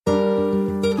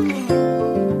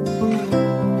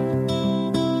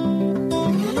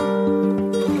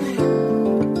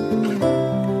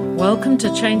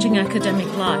to Changing Academic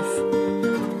Life.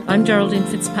 I'm Geraldine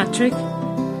Fitzpatrick,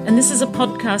 and this is a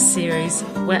podcast series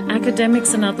where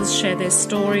academics and others share their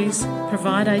stories,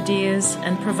 provide ideas,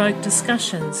 and provoke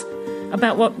discussions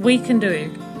about what we can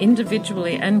do,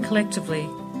 individually and collectively,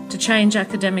 to change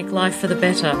academic life for the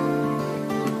better.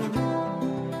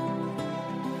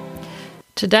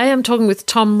 Today I'm talking with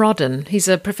Tom Rodden. He's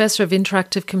a Professor of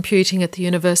Interactive Computing at the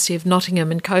University of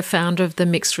Nottingham and co-founder of the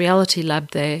Mixed Reality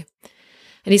Lab there.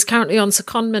 And he's currently on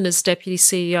secondment as Deputy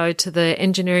CEO to the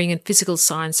Engineering and Physical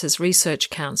Sciences Research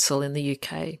Council in the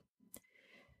UK.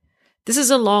 This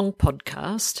is a long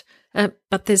podcast,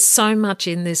 but there's so much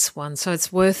in this one, so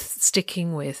it's worth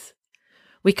sticking with.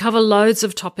 We cover loads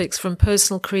of topics from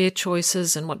personal career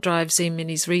choices and what drives him in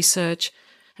his research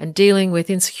and dealing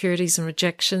with insecurities and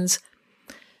rejections.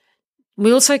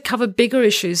 We also cover bigger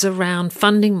issues around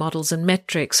funding models and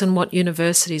metrics and what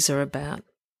universities are about.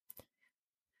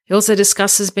 He also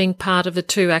discusses being part of a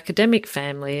two academic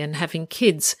family and having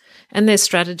kids and their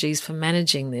strategies for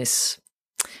managing this.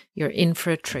 You're in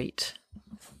for a treat.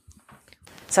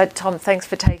 So, Tom, thanks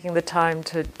for taking the time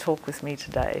to talk with me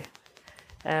today.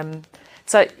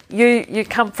 So you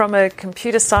come from a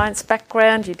computer science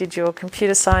background. You did your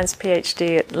computer science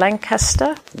PhD at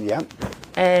Lancaster. Yeah.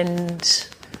 And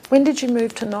when did you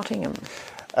move to Nottingham?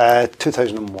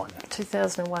 2001.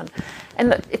 2001.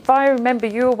 And if I remember,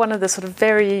 you were one of the sort of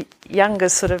very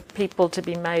youngest sort of people to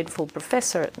be made full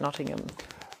professor at Nottingham.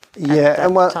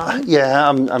 I've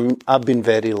been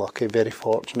very lucky, very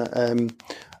fortunate. I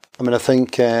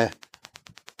think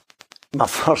my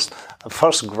first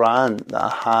grant that I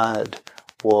had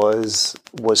was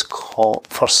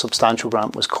first substantial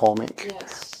grant was comic,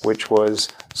 yes. Which was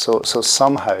so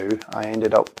somehow I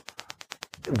ended up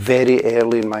very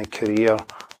early in my career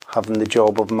having the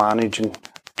job of managing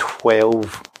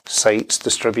 12 sites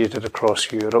distributed across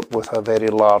Europe with a very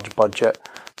large budget.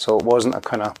 So it wasn't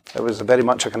it was very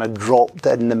much a kind of dropped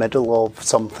in the middle of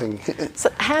something. So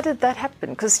how did that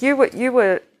happen? Because you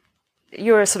were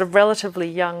a sort of relatively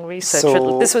young researcher.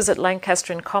 So, this was at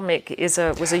Lancaster and Comic was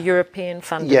a European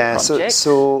funded project.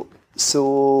 So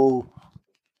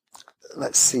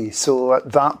let's see. So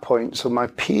at that point, so my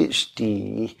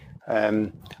PhD,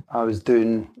 I was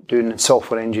doing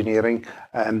software engineering,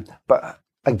 but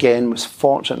again was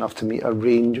fortunate enough to meet a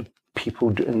range of people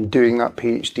in doing that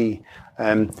PhD.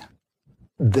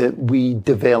 That we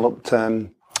developed.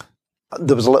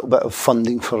 There was a little bit of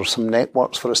funding for some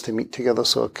networks for us to meet together,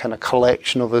 so a kind of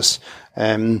collection of us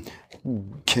kind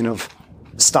of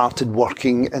started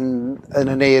working in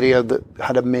an area that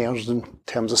had emerged in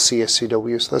terms of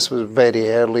CSCW. So this was very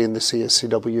early in the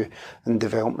CSCW and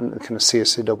development of kind of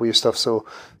CSCW stuff. So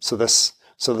this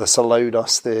allowed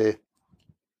us we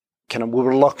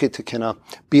were lucky to kind of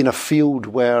be in a field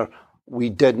where we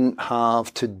didn't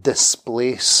have to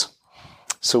displace.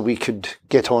 So we could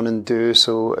get on and do.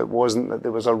 So it wasn't that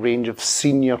there was a range of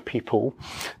senior people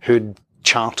who'd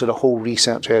charted a whole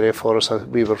research area for us.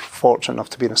 We were fortunate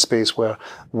enough to be in a space where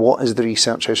what is the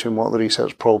research issue and what are the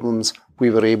research problems we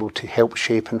were able to help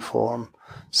shape and form.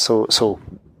 So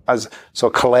a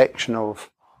collection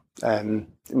of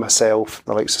myself,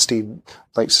 the likes of Steve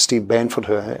Benford,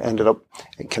 who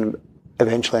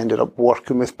eventually ended up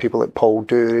working with people like Paul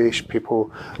Durish,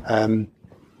 people.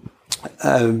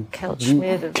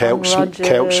 Keltschmidt,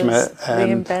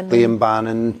 Liam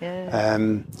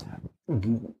Bannon,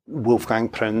 Wolfgang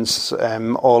Prinz,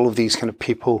 all of these kind of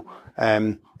people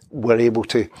were able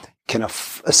to kind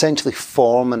of essentially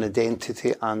form an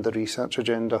identity and a research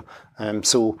agenda.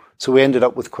 So we ended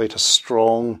up with quite a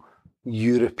strong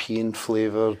European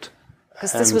flavoured.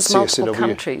 Because this was multiple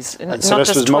countries, not so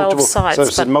just 12 sites. So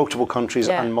this was multiple countries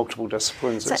and multiple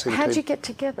disciplines. So how did you get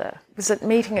together? Was it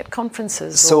meeting at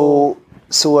conferences? So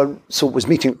it was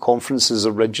meeting at conferences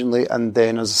originally, and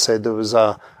then, as I said, there was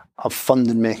a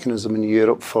funding mechanism in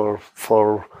Europe for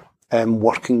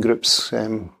working groups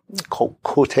called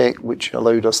COTEC, which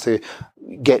allowed us to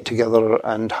get together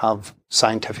and have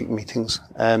scientific meetings.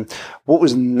 What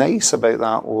was nice about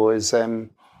that was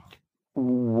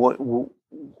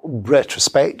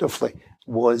retrospectively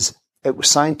was it was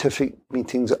scientific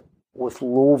meetings with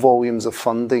low volumes of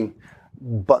funding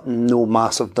but no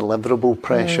massive deliverable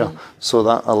pressure. So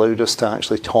that allowed us to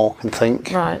actually talk and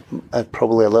think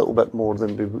probably a little bit more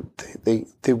than we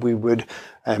would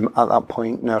at that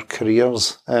point in our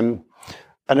careers. And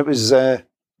it was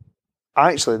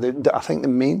actually, I think the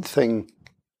main thing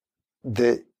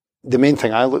I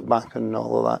look back on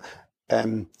all of that,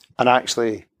 and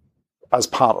actually as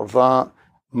part of that,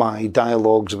 my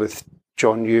dialogues with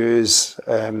John Hughes,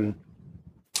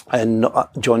 and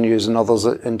John Hughes and others,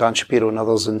 and Dan Shapiro and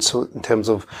others, in terms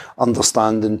of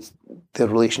understanding the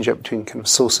relationship between kind of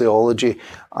sociology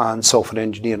and software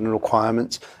engineering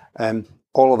requirements.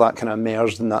 All of that kind of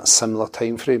emerged in that similar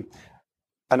time frame.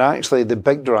 And actually, the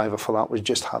big driver for that was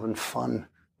just having fun,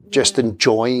 just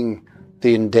enjoying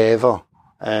the endeavour.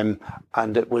 And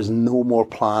it was no more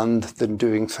planned than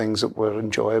doing things that were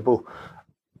enjoyable.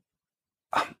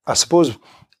 I suppose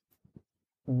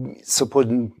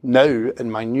now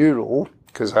in my new role,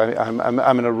 because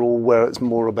I'm in a role where it's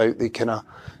more about the kind of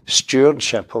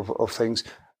stewardship of things,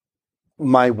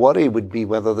 my worry would be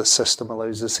whether the system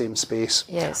allows the same space,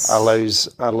 allows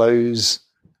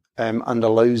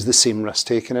the same risk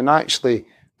taking. And actually,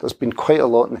 there's been quite a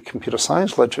lot in the computer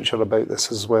science literature about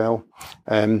this as well.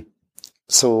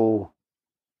 So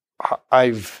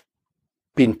I've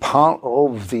been part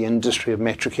of the industry of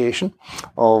metrication,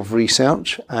 of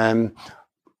research, and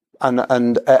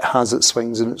it has its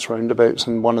swings and its roundabouts.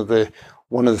 And one of the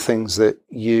things I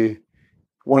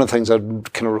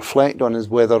kind of reflect on is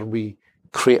whether we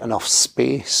create enough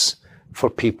space for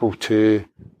people to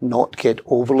not get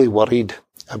overly worried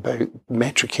about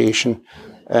metrication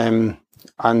and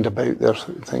about their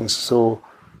things. So.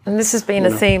 And this has been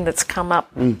a theme that's come up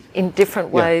in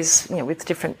different ways, with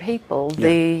different people.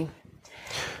 The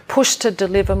push to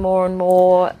deliver more and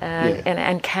more,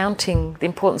 and counting, the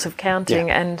importance of counting,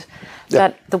 and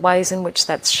that the ways in which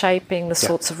that's shaping the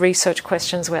sorts of research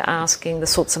questions we're asking, the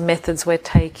sorts of methods we're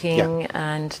taking,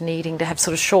 and needing to have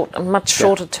sort of much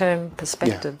shorter term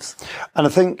perspectives. And I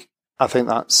think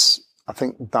that's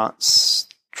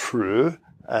true,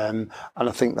 and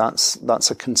I think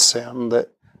that's a concern that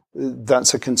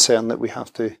we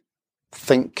have to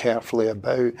think carefully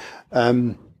about.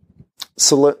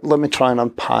 So let me try and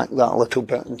unpack that a little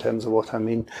bit in terms of what I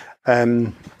mean.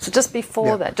 So just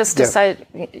before that, just to say,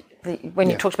 when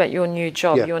you talked about your new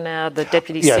job, you're now the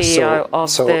Deputy CEO of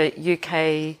the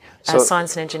UK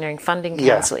Science and Engineering Funding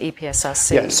Council,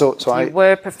 EPSRC. Yeah, so you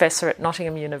were a professor at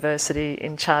Nottingham University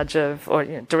in charge of, or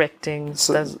directing.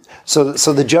 So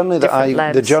the journey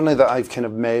that I've kind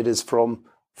of made is from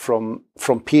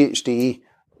PhD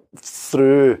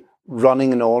through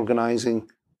running and organising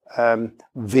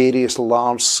various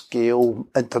large-scale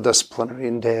interdisciplinary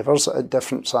endeavours at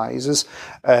different sizes.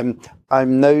 I'm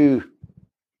now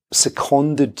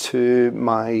seconded to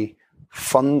my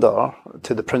funder,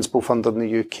 to the principal funder in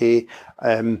the UK,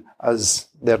 as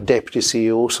their deputy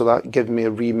CEO. So that gives me a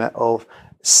remit of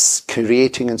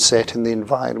creating and setting the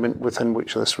environment within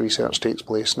which this research takes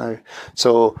place now.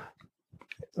 So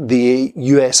the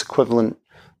US equivalent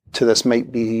to this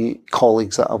might be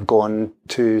colleagues that have gone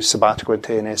to sabbatical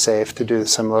into NSF to do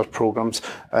similar programmes.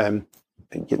 The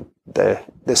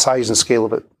size and scale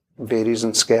of it varies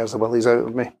and scares the willies out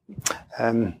of me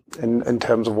in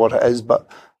terms of what it is,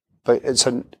 but it's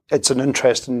an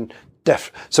interesting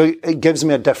so it gives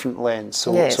me a different lens.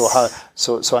 So I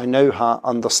now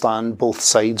understand both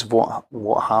sides of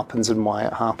what happens and why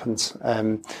it happens.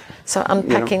 So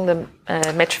unpacking the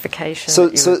metrification. So I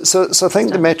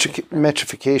think the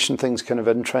metrification thing's kind of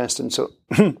interesting. So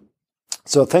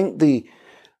I think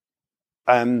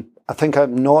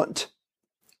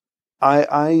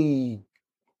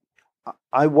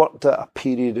I worked at a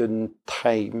period in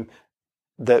time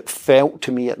that felt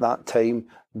to me at that time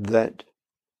that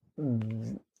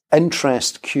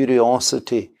interest,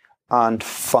 curiosity, and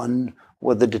fun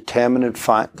were the determinant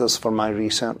factors for my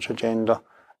research agenda.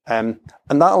 And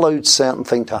that allowed certain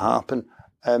things to happen.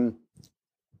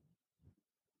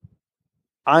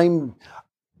 I'm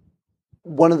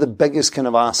one of the biggest kind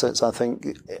of assets, I think.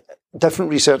 Different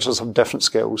researchers have different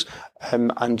skills,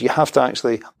 and you have to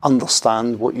actually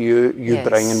understand what you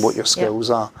bring and what your skills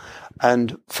are.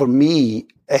 And for me,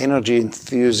 energy,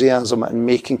 enthusiasm, and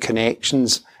making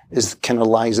connections is kind of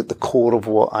lies at the core of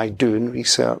what I do in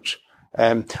research.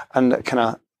 And kind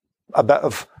of a bit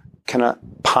of kind of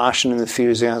passion and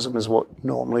enthusiasm is what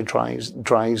normally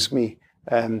drives me.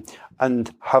 And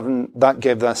having that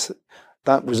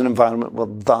was an environment where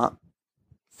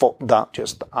that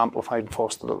just amplified and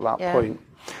fostered at that point.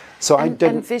 So I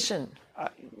didn't. And vision.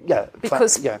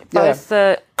 Because both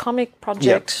the comic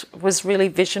project was really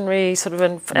visionary, sort of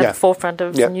at the forefront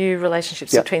of new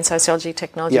relationships between sociology,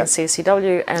 technology, and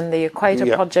CSCW, and the Equator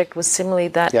project was similarly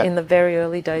that in the very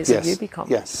early days of Ubicom.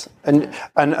 Yes, and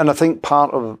I think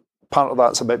part of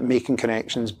that's about making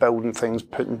connections, building things,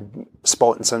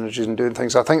 spotting synergies, and doing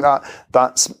things. I think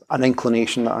that's an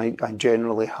inclination that I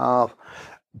generally have,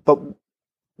 but.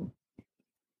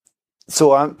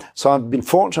 So I've been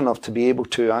fortunate enough to be able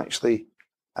to actually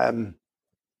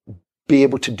be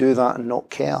able to do that and not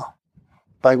care.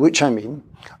 by which I mean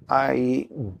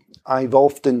I've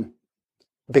often,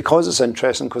 because it's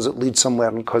interesting, because it leads somewhere,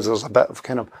 and because there's a bit of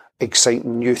kind of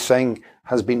exciting new thing,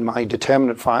 has been my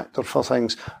determinant factor for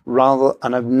things,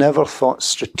 and I've never thought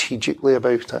strategically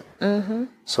about it. Mm-hmm.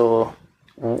 So,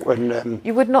 when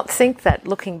you would not think that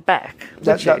looking back,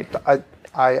 would you?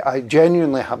 I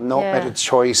genuinely have not made a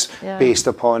choice based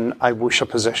upon I wish a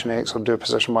position X or do a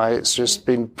position Y. It's just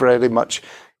been very much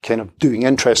kind of doing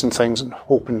interesting things and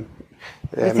hoping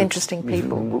with interesting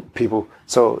people.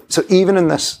 So even in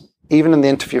the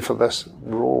interview for this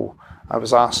role, I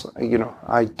was asked,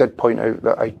 I did point out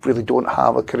that I really don't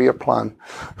have a career plan.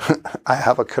 I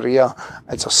have a career.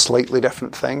 It's a slightly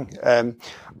different thing.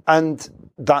 And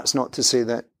that's not to say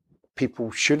that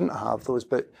people shouldn't have those,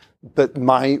 but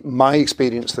my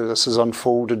experience through this is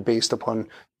unfolded based upon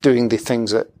doing the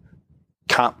things that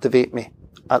captivate me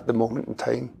at the moment in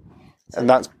time. And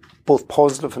that's both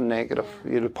positive and negative.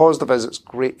 The positive is it's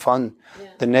great fun. Yeah.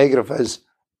 The negative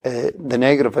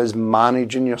is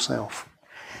managing yourself.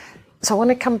 So I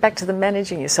want to come back to the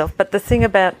managing yourself, but the thing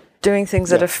about doing things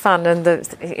that are fun, and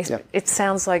it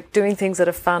sounds like doing things that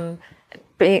are fun,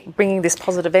 bringing this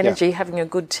positive energy, having a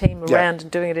good team around,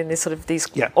 and doing it in this sort of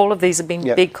all of these have been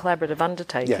big collaborative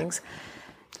undertakings. Yeah.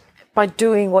 By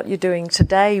doing what you're doing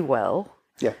today well,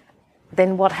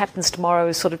 then what happens tomorrow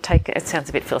is it sounds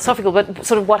a bit philosophical, but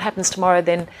sort of what happens tomorrow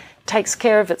then takes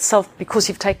care of itself because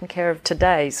you've taken care of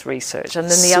today's research, and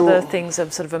then the other things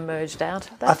have sort of emerged out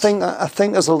of that. I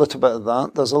think there's a little bit of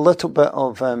that. There's a little bit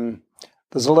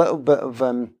of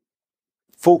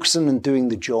focusing and doing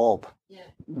the job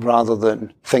rather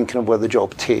than thinking of where the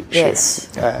job takes you.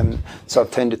 So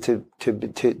I've tended to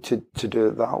do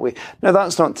it that way. Now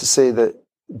that's not to say that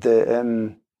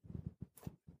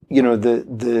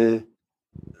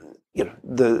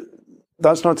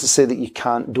that's not to say that you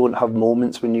don't have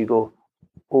moments when you go,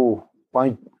 oh,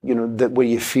 why, that where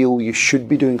you feel you should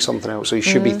be doing something else, or you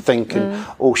should be thinking,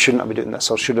 oh, shouldn't I be doing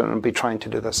this, or shouldn't I be trying to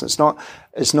do this? It's not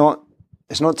to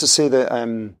say that,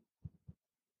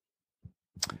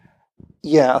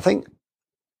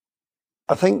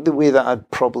 I think the way that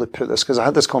I'd probably put this, because I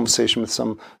had this conversation with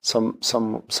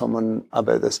someone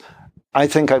about this, I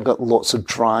think I've got lots of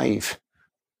drive,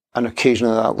 and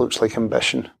occasionally that looks like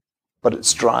ambition, but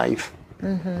it's drive.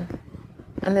 Mm-hmm.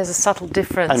 And there's a subtle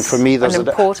difference. And for me, there's a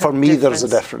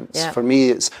difference. Yeah. For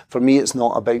me, it's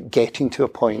not about getting to a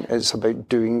point. It's about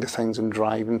doing the things and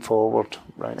driving forward.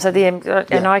 Right. So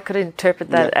and I could interpret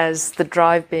that as the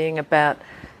drive being about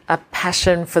a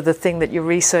passion for the thing that you're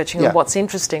researching and what's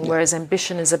interesting, whereas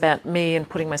ambition is about me and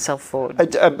putting myself forward.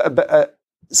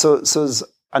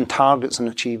 And targets and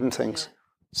achieving things. Yeah.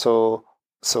 So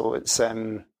it's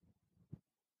in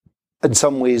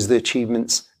some ways the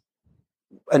achievements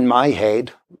in my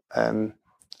head are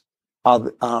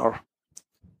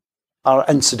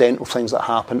incidental things that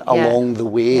happen along the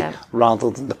way rather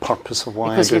than the purpose of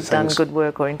why I do things. Because you've done good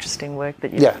work or interesting work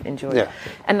that you've enjoyed. Yeah.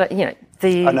 And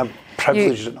and I'm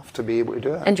privileged enough to be able to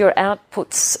do it. And your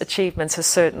outputs, achievements are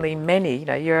certainly many.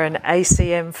 You're an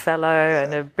ACM fellow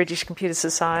and a British Computer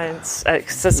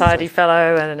Society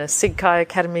fellow and a SIGCHI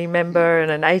Academy member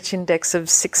and an H-index of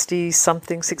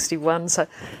 60-something, 61. So,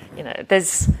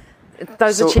 there's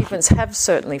those achievements have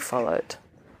certainly followed.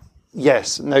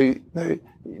 Yes. No.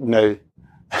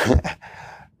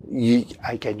 You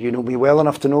know me well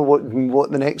enough to know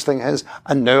what the next thing is,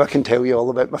 and now I can tell you all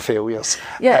about my failures.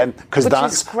 Yeah, because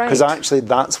actually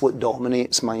that's what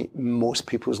dominates most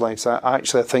people's lives. I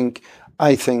think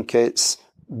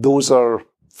those are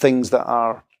things that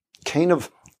are kind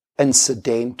of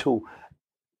incidental.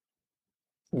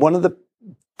 One of the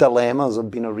dilemmas of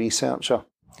being a researcher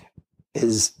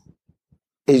is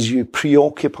you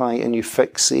preoccupy and you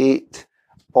fixate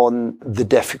on the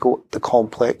difficult, the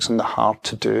complex, and the hard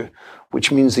to do,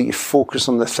 which means that you focus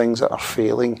on the things that are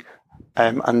failing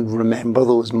and remember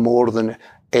those more than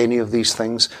any of these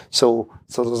things. So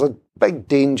there's a big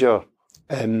danger.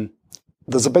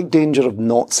 There's a big danger of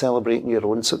not celebrating your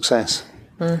own success,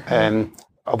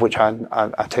 of which I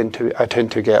tend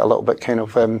to get a little bit kind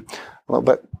of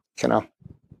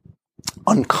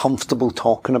uncomfortable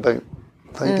talking about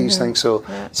these things. So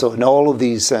in all of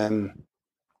these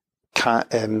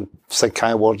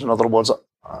SIGCHI awards and other awards,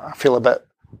 I feel a bit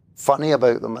funny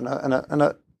about them, and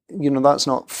that's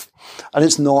not, and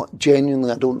it's not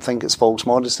genuinely. I don't think it's false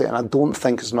modesty, and I don't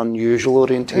think it's an unusual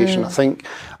orientation. I think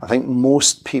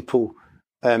most people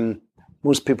kind of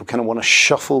want to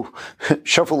shuffle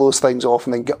those things off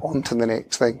and then get on to the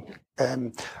next thing.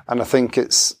 And I think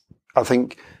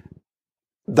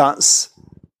that's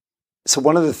so.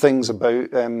 One of the things about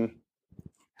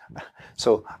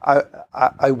So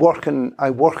I work in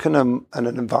an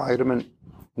environment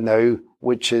now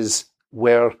which is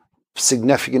where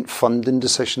significant funding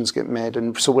decisions get made,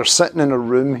 and so we're sitting in a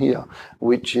room here,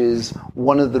 which is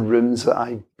one of the rooms that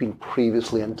I've been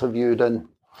previously interviewed in.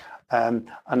 And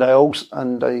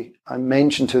I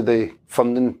mentioned to the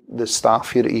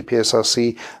staff here at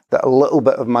EPSRC that a little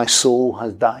bit of my soul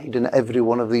has died in every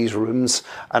one of these rooms,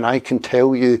 and I can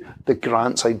tell you the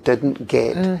grants I didn't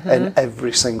get in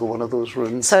every single one of those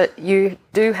rooms. So you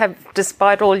do have,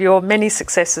 despite all your many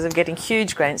successes of getting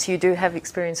huge grants, you do have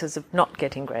experiences of not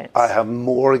getting grants. I have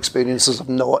more experiences of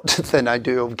not than I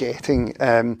do of getting,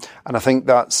 and I think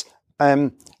that's.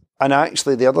 And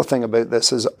actually, the other thing about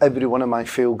this is every one of my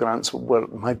failed grants were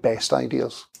my best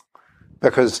ideas,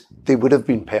 because they would have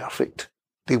been perfect.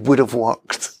 They would have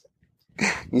worked.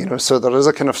 So there is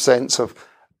a kind of sense of,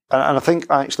 and I think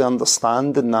actually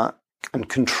understanding that and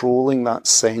controlling that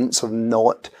sense of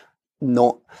not,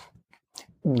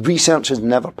 research is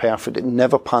never perfect. It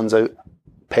never pans out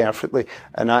perfectly.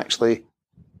 And actually,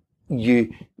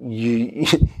 you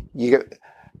get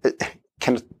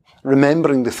kind of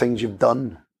remembering the things you've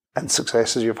done and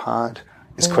successes you've had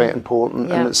is quite important,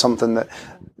 and it's something that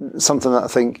I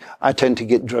think I tend to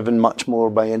get driven much more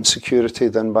by insecurity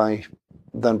than by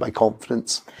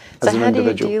confidence as an individual. So how do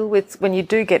you deal with when you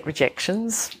do get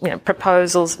rejections,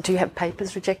 proposals? Do you have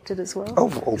papers rejected as well?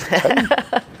 Oh, all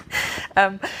the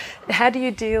time. How do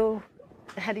you deal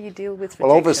with rejection?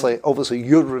 Well, obviously,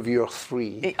 you're reviewer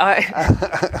 3.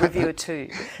 Reviewer 2.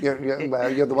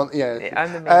 You're the one. Yeah,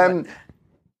 I'm the main one.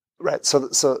 Right.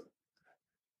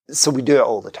 So we do it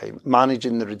all the time,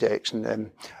 managing the rejection.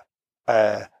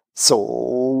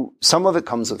 So some of it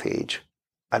comes with age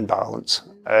and balance.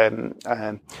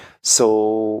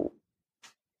 So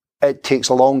it takes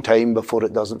a long time before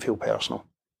it doesn't feel personal.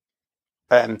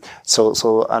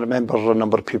 So I remember a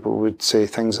number of people would say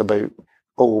things about,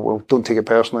 oh, well, don't take it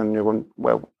personally. And you're going,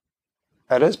 well,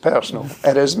 it is personal.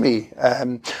 It is me.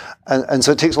 And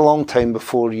so it takes a long time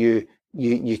before you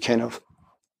kind of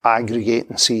aggregate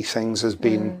and see things as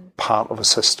being part of a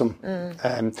system.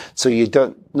 So you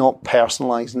not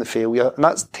personalising the failure, and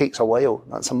that takes a while.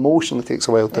 That's emotionally takes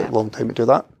a while, a long time to do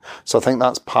that. So I think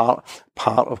that's part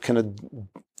of kind of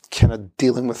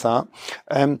dealing with that.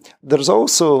 There's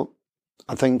also,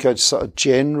 I think, a sort of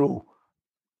general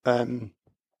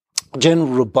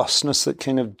robustness that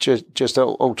kind of just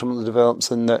ultimately develops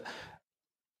in that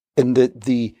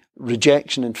the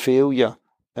rejection and failure.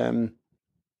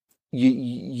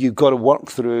 You got to work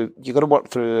through.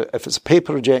 If it's a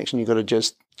paper rejection, you got to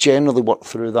just generally work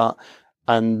through that,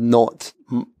 and not,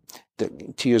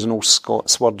 to use an old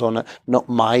Scots word on it, not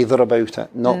mither about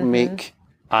it, not make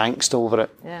angst over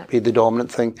it. Be the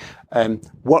dominant thing.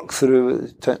 Work through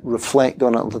it, reflect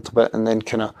on it a little bit, and then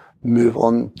kind of move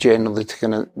on generally to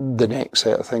kind of the next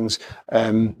set of things.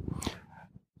 And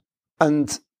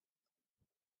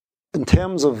in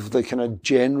terms of the kind of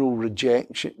general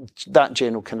rejection, that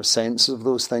general kind of sense of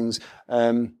those things,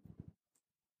 my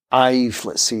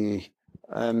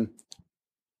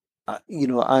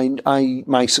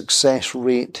success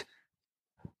rate,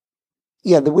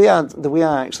 the way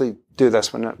I actually do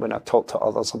this when I talk to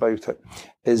others about it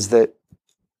is that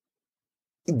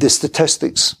the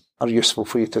statistics are useful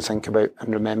for you to think about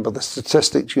and remember. The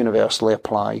statistics universally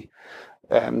apply.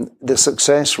 The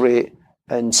success rate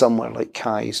in somewhere like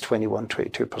CAI is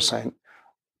 21-22%.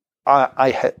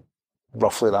 I hit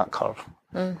roughly that curve.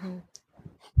 If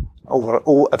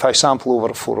I sample over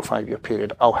a 4 or 5 year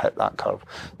period, I'll hit that curve.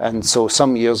 And so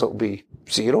some years it'll be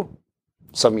 0,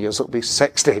 some years it'll be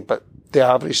 60, but the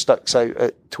average sticks out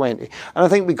at 20. And I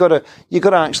think you got to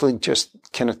actually just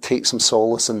kind of take some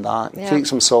solace in that. Yeah. Take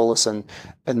some solace in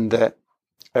that.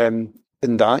 In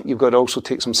that, you've got to also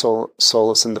take some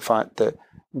solace in the fact that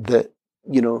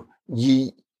you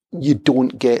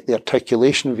don't get the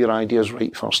articulation of your ideas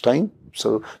right first time.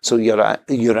 So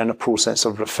you're in a process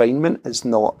of refinement. It's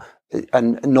not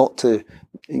to,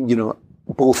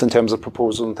 both in terms of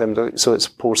proposal and in terms of, so it's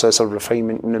a process of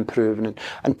refinement and improving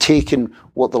and taking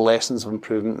what the lessons of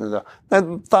improvement are.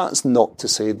 Now, that's not to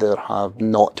say there have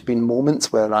not been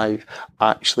moments where I've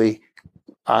actually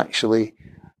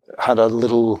had a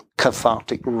little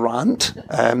cathartic rant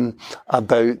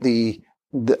about the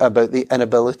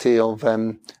inability of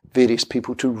various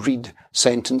people to read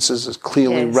sentences as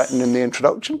clearly written in the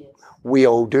introduction. We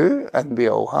all do, and we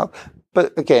all have.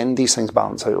 But again, these things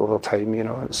balance out over time.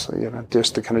 It's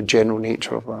just the kind of general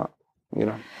nature of that.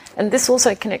 And this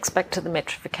also connects back to the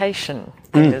metrification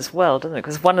thing as well, doesn't it?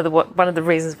 Because one of the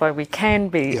reasons why we can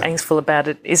be angstful about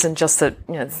it isn't just that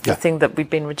the thing that we've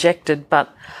been rejected,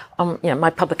 but my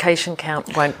publication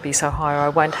count won't be so high, or I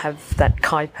won't have that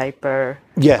Chi paper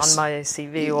on my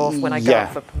CV, or when I go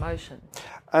out for promotion.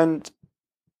 And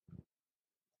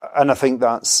I think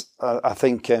that's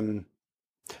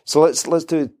so. Let's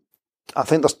do. I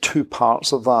think there's two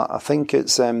parts of that. I think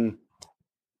it's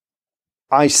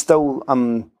I still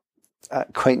am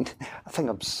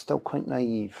I'm still quite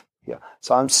naive here.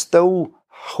 So I'm still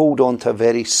hold on to a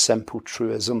very simple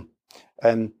truism.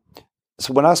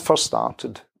 So when I first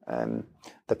started,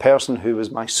 the person who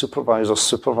was my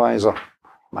supervisor,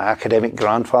 my academic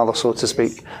grandfather, so to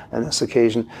speak, on this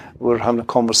occasion, we were having a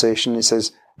conversation. He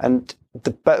says, and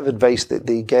the bit of advice that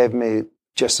they gave me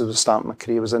just as I was starting my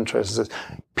career was interesting.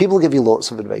 People give you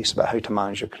lots of advice about how to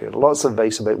manage your career, lots of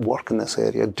advice about work in this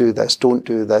area, do this, don't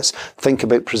do this, think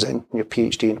about presenting your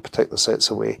PhD in a particular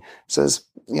sets of way.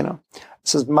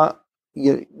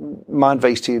 My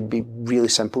advice to you would be really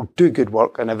simple: do good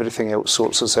work, and everything else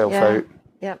sorts itself out.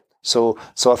 Yeah. So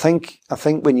I think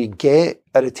when you get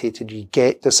irritated, you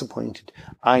get disappointed.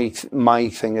 My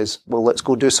thing is, well, let's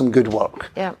go do some good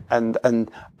work. Yeah. And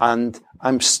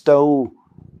I'm still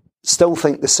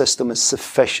think the system is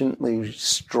sufficiently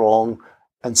strong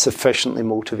and sufficiently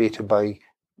motivated by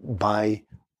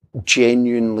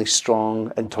genuinely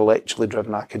strong, intellectually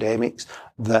driven academics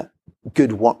that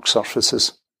good work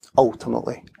surfaces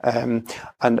ultimately,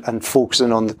 and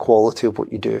focusing on the quality of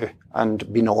what you do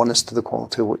and being honest to the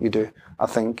quality of what you do, I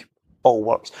think all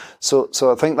works. So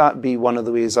I think that'd be one of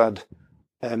the ways I'd.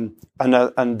 And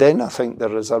then I think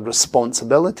there is a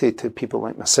responsibility to people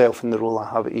like myself in the role I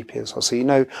have at EPSRC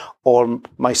now, or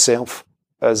myself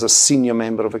as a senior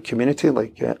member of a community,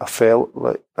 like a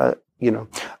fellow,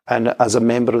 and as a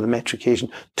member of the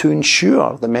metrication, to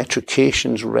ensure the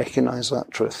metrications recognise that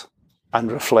truth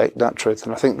and reflect that truth.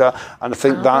 And I think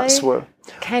that's where.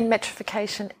 Can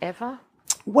metrification ever?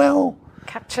 Well.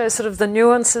 Capture sort of the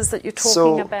nuances that you're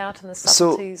talking about and the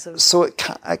subtleties of career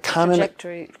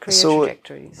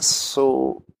trajectories.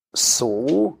 So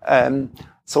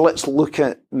let's look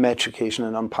at metrication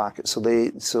and unpack it.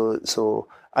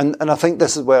 And I think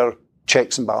this is where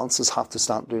checks and balances have to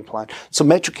start being applied. So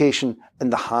metrications,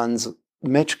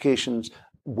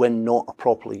 when not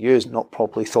properly used, not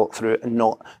properly thought through, and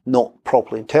not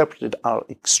properly interpreted, are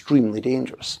extremely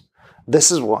dangerous.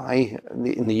 This is why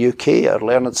in the UK, our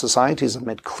learned societies have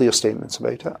made clear statements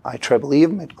about it. IEEE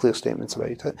have made clear statements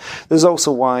about it. There's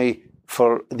also why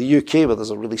for the UK, where there's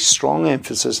a really strong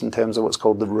emphasis in terms of what's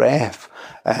called the REF,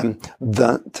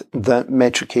 that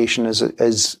metrication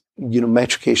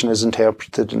metrication is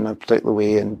interpreted in a particular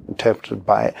way and interpreted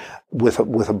by it with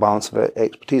a balance of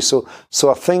expertise. So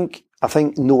I think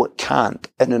no, it can't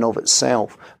in and of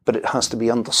itself, but it has to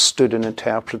be understood and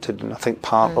interpreted. And I think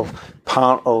part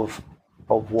of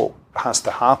what has to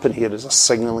happen here is a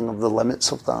signalling of the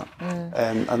limits of that,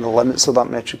 and the limits of that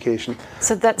metrication.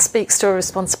 So that speaks to a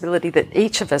responsibility that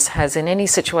each of us has in any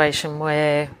situation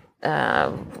where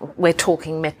we're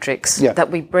talking metrics, that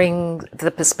we bring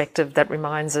the perspective that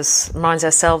reminds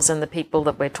ourselves and the people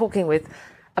that we're talking with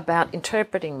about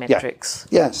interpreting metrics.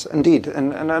 Yeah. Yes, indeed,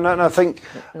 and I think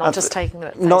not just taking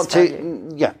it at face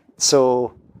value.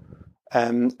 So,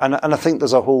 and I think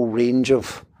there's a whole range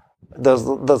of. There's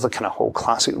a kind of whole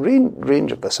classic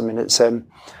range of this. I mean, it's I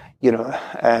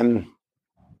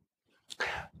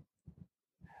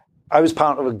was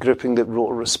part of a grouping that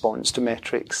wrote a response to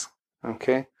metrics.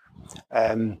 Okay,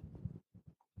 and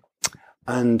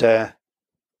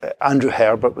Andrew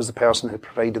Herbert was the person who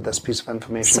provided this piece of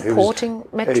information. Supporting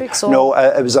metrics? No,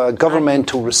 it was a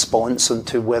governmental response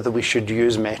into whether we should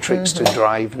use metrics to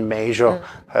drive and measure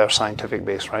our scientific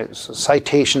base. Right. So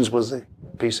citations was the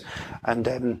piece,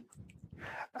 and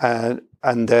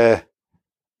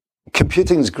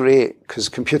computing's great because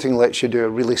computing lets you do a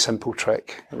really simple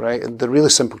trick, right? And the really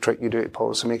simple trick you do to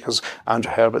policymakers,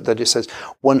 Andrew Herbert did, he says,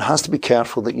 one has to be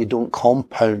careful that you don't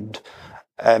compound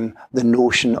the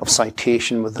notion of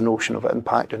citation with the notion of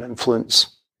impact and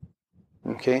influence.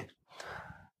 Okay?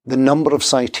 The number of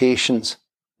citations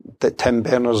that Tim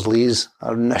Berners-Lee's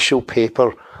initial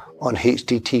paper on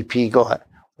HTTP got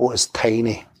was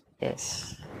tiny.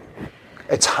 Yes.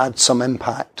 It's had some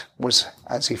impact, was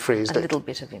as he phrased it. A little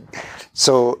bit of impact.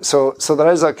 So there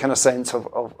is a kind of sense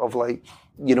of like,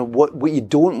 what you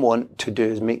don't want to do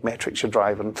is make metrics your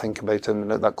driver and think about it in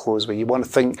that close way. You want to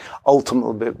think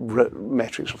ultimately about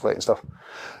metrics reflecting stuff.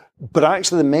 But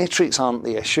actually the metrics aren't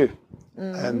the issue.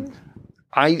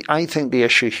 I think the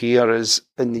issue here is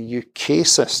in the UK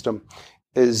system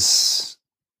is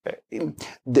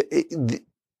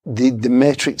the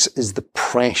metrics is the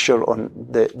pressure on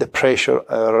the pressure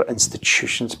our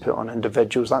institutions put on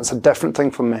individuals. That's a different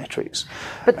thing from metrics.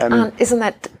 But isn't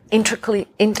that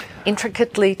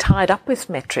intricately tied up with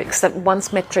metrics? That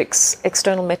once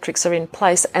external metrics are in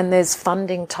place, and there's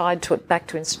funding tied to it back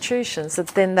to institutions, that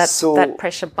then that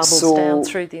pressure bubbles down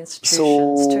through the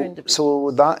institutions to individuals. So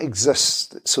that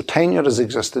exists. So tenure has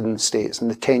existed in the States,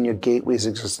 and the tenure gateways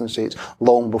exist in the States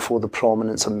long before the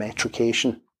prominence of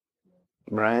metrication.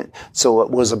 Right, so it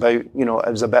was about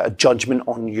a judgment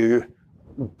on you,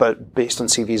 but based on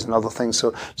CVs and other things.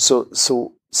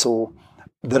 So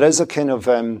there is a kind of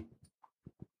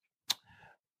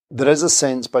there is a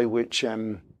sense by which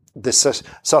this is.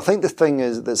 So I think the thing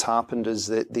that's happened is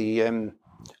that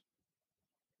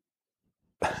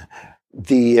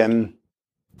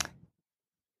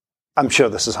I'm sure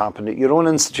this has happened at your own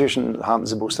institution. It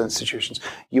happens in most institutions.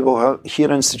 You will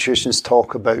hear institutions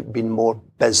talk about being more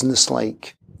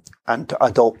business-like and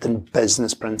adopting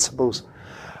business principles.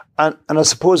 And I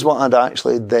suppose what I'd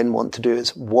actually then want to do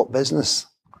is, what business?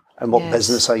 And what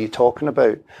business are you talking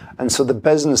about? And so the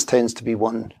business tends to be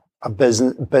a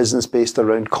business based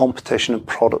around competition and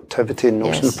productivity and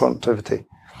notion of productivity.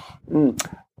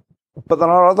 But there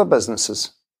are other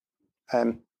businesses.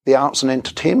 The arts and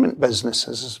entertainment business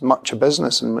is as much a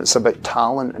business, and it's about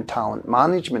talent and talent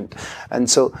management. And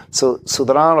so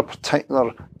there are a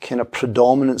particular kind of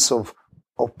predominance of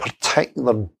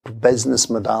particular business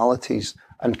modalities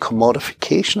and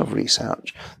commodification of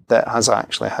research that has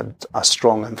actually had a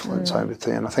strong influence, I would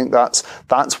say. And I think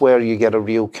that's where you get a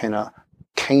real kind of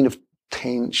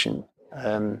tension.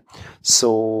 And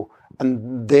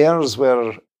there's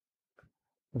where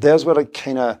it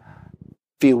kind of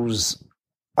feels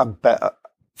a bit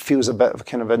of a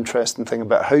kind of interesting thing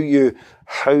about how you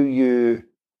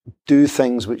do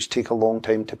things which take a long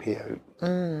time to pay out.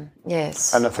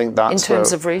 Yes. And I think that's in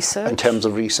terms of research. In terms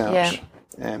of research.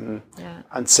 And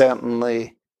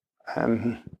certainly,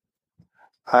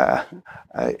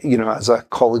 as a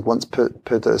colleague once put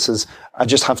this, is I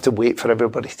just have to wait for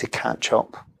everybody to catch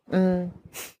up.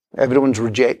 Everyone's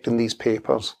rejecting these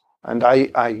papers. And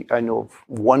I know of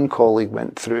one colleague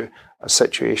went through a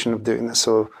situation of doing this.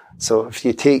 So if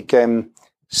you take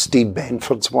Steve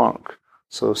Benford's work,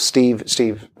 so Steve,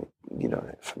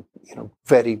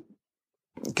 very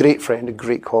great friend, a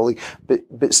great colleague,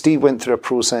 but Steve went through a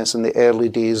process in the early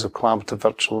days of collaborative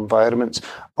virtual environments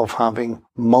of having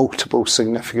multiple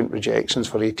significant rejections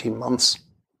for 18 months.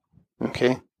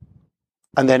 Okay,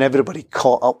 and then everybody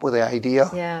caught up with the idea.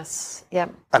 Yes.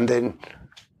 Yep. And then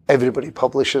everybody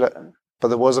published it, but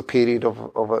there was a period of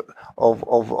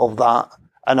that,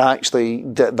 and actually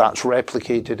that's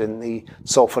replicated in the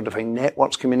software-defined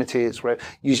networks community.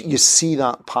 You see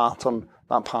that pattern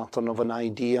of an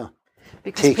idea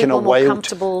because taking a while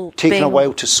to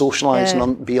socialise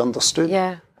and be understood.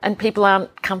 Yeah, and people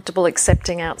aren't comfortable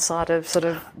accepting outside of sort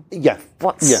of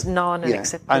what's known and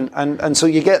accepted. And so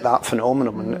you get that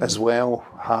phenomenon as well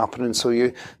happening. So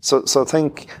I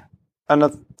think.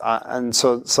 And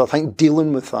so I think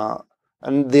dealing with that,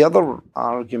 and the other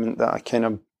argument that I kind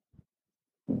of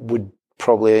would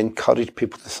probably encourage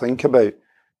people to think about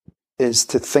is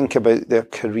to think about their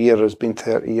career as being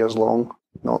 30 years long,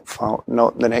 not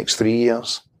the next 3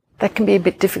 years. That can be a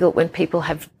bit difficult when people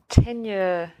have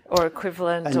tenure or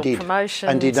equivalent or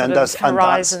promotion,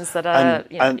 horizons that are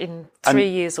in 3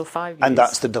 years or 5 years. And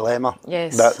that's the dilemma.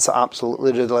 Yes. That's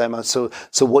absolutely the dilemma. So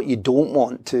what you don't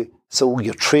want to... So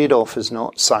your trade-off is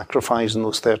not sacrificing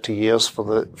those 30 years for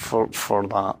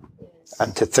that,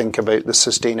 and to think about the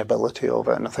sustainability of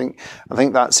it. And I think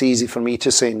that's easy for me to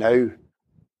say now,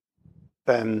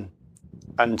 and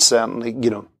certainly,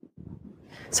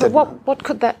 So what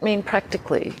could that mean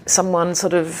practically? Someone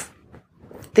sort of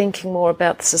thinking more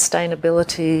about the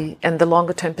sustainability and the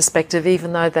longer-term perspective,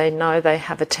 even though they know they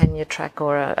have a tenure track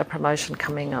or a promotion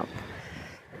coming up.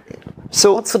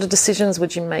 So, what sort of decisions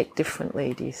would you make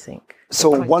differently, do you think? So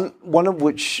one of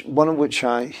which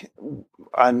I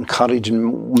encourage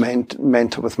and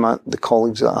mentor with the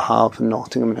colleagues that I have in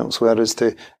Nottingham and elsewhere is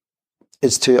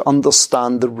to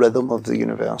understand the rhythm of the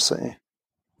university.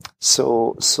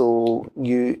 So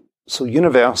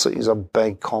universities are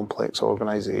big, complex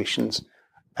organisations,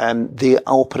 and they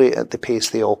operate at the pace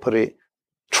they operate.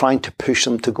 Trying to push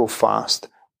them to go fast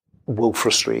will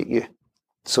frustrate you.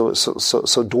 So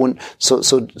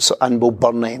and will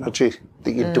burn energy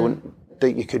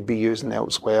that you could be using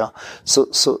elsewhere. So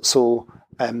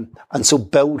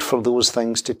build for those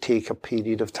things to take a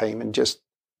period of time and just,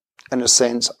 in a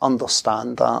sense,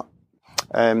 understand that.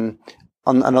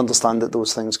 and understand that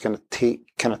those things kind of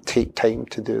take time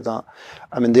to do that.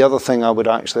 I mean, the other thing I would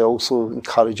actually also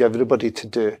encourage everybody to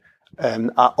do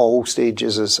at all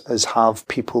stages is have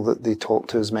people that they talk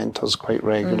to as mentors quite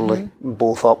regularly,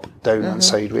 both up, down, and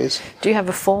sideways. Do you have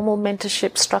a formal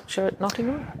mentorship structure at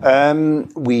Nottingham?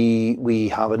 We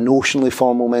have a notionally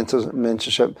formal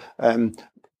mentorship,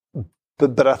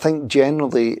 but I think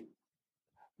generally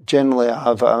I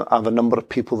have a number of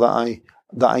people that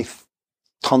I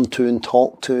turn to and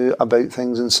talk to about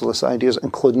things and solicit ideas,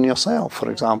 including yourself, for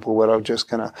example, where I'll just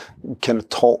kind of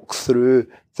talk through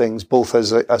things, both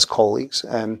as colleagues,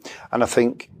 and I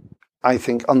think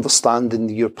understanding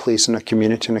your place in a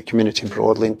community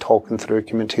broadly, and talking through a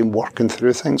community and working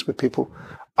through things with people,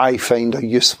 I find a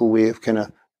useful way of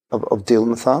of dealing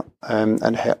with that,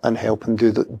 and helping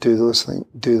do those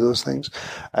things.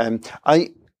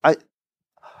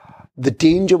 The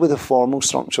danger with the formal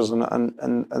structures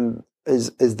and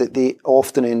is that they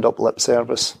often end up lip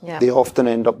service. Yeah. They often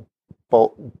end up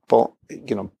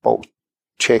box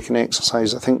checking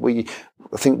exercise. I think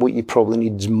what you probably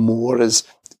need more is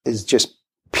just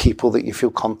people that you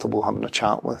feel comfortable having a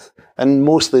chat with. And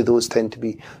mostly those tend to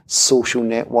be social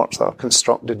networks that are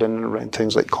constructed in and around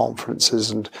things like conferences,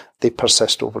 and they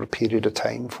persist over a period of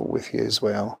time with you as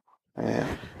well. Yeah.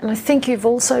 And I think you've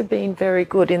also been very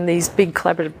good in these big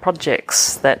collaborative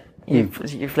projects that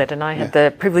you've led, and I had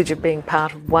the privilege of being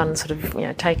part of one, sort of,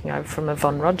 taking over from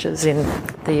Yvonne Rogers in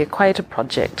the Equator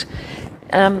Project.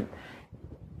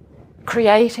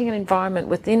 Creating an environment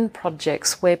within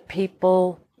projects where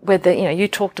you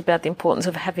talked about the importance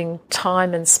of having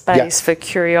time and space for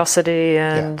curiosity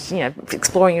and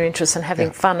exploring your interests and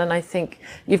having fun. And I think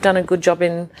you've done a good job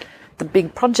in the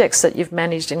big projects that you've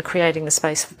managed in creating the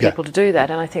space for people to do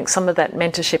that. And I think some of that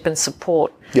mentorship and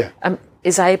support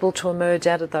is able to emerge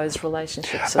out of those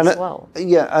relationships as well.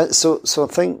 So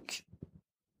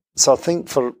I think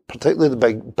for particularly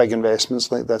the big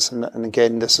investments like this, and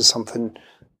again, this is something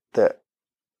that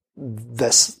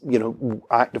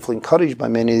actively encouraged by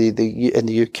many in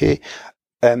the UK.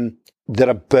 They're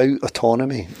about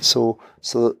autonomy. So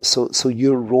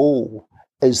your role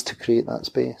is to create that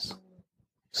space.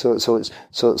 So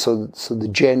the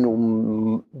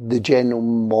general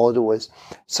model is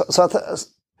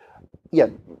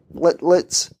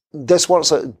let's. This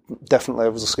works at different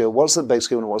levels of scale. What's the big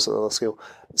scale and what's the other scale?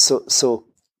 So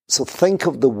think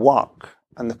of the work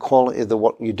and the quality of the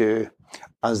work you do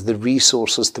as the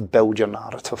resources to build your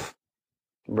narrative,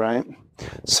 right?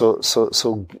 So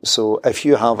if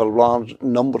you have a large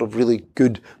number of really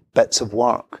good bits of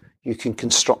work, you can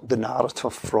construct the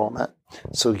narrative from it.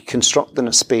 So constructing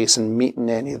a space and meeting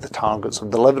any of the targets or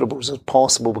deliverables as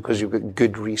possible because you've got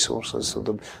good resources,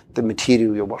 so the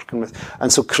material you're working with.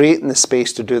 And so creating the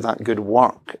space to do that good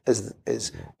work is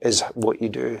what you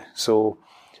do. So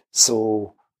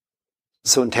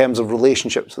in terms of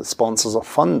relationships with sponsors or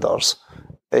funders,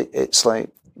 it's like,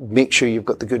 make sure you've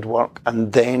got the good work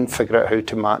and then figure out how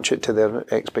to match it to their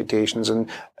expectations. And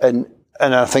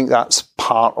I think that's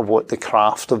part of what the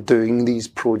craft of doing these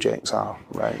projects are,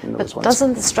 right? But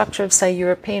doesn't the structure of, say,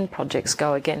 European projects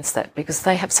go against that? Because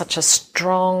they have such a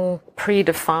strong,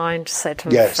 predefined set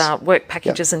of work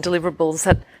packages and deliverables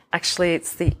that actually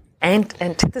it's the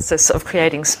antithesis of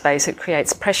creating space. It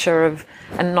creates pressure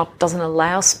and doesn't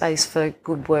allow space for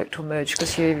good work to emerge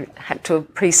because you had to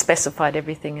have pre-specified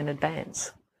everything in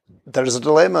advance. There's a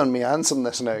dilemma in me answering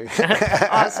this now.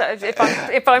 So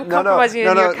if I'm compromising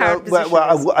in your current position.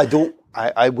 Well,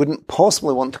 I wouldn't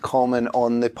possibly want to comment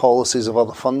on the policies of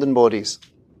other funding bodies,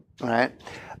 right?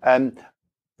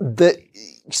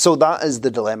 So that is the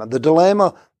dilemma.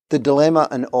 The dilemma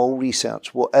in all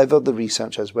research, whatever the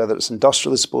research is, whether it's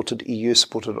industrially supported, EU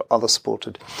supported, or other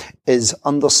supported, is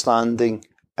understanding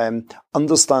the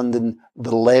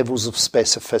levels of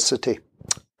specificity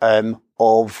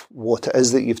of what it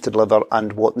is that you've to deliver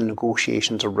and what the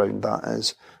negotiations around that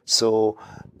is.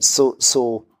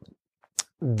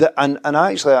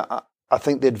 Actually, I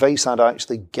think the advice I'd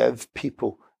actually give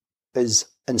people is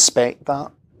inspect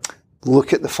that.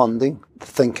 Look at the funding,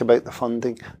 think about the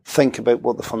funding, think about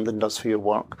what the funding does for your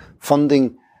work.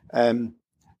 Funding,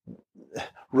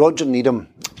 Roger Needham,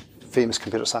 famous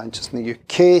computer scientist in the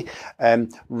UK,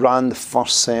 ran the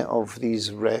first set of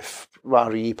these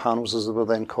RE panels, as they were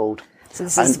then called. So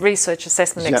this is research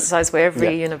assessment exercise where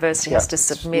every university has to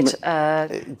submit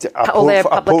all their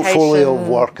a portfolio of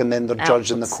work, and then they're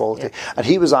judging the quality. Yeah. And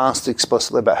he was asked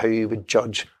explicitly about how he would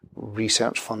judge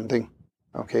research funding.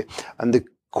 Okay, and the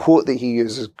quote that he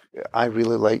uses, I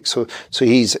really like. So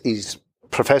he's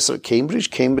professor at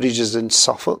Cambridge. Cambridge is in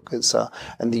Suffolk. It's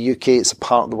in the UK. It's a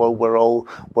part of the world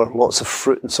where lots of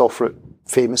fruit and soft fruit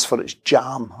famous for its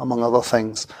jam, among other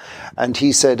things. And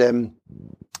he said,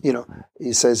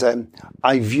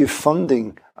 I view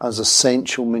funding as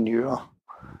essential manure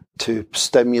to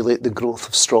stimulate the growth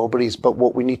of strawberries, but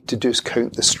what we need to do is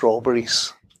count the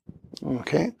strawberries.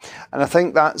 Okay, and I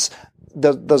think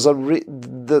there's a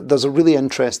really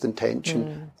interesting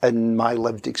tension in my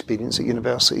lived experience at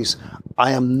universities.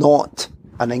 I am not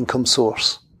an income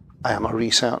source. I am a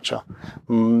researcher.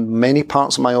 Many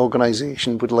parts of my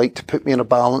organisation would like to put me on a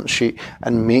balance sheet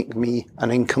and make me an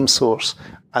income source,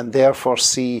 and therefore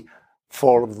see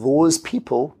for those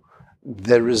people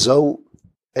the result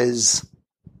is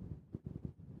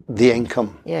the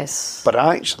income. Yes. But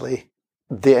actually,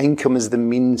 the income is the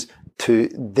means to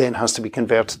then has to be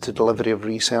converted to delivery of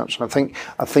research. And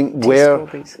I think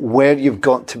where you've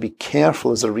got to be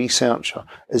careful as a researcher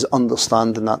is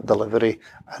understanding that delivery.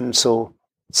 And so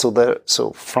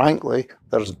frankly,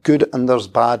 there's good and there's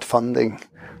bad funding.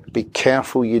 Be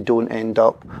careful you don't end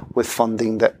up with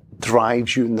funding that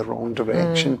drives you in the wrong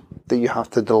direction, that you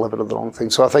have to deliver the wrong thing.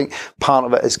 So I think part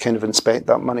of it is kind of inspect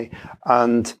that money.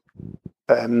 And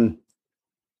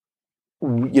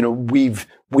we've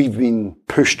been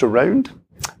pushed around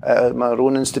at my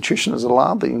own institution as a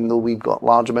lab, even though we've got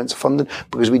large amounts of funding,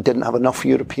 because we didn't have enough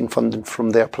European funding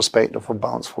from their perspective of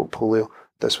balanced portfolio.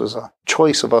 This was a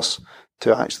choice of us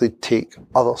to actually take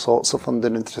other sorts of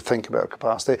funding and to think about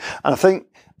capacity. And I think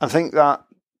that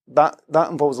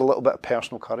involves a little bit of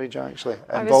personal courage. Actually,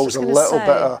 it involves a little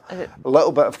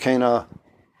bit of kind of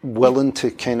willing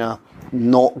to kind of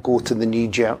not go to the knee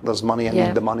jerk, there's money, I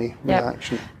need the money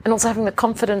reaction. And also having the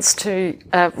confidence to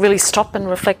really stop and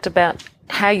reflect about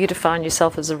how you define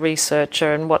yourself as a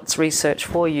researcher and what's research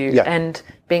for you, and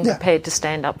being prepared to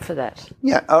stand up for that.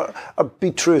 Yeah, or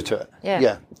be true to it.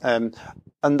 Yeah.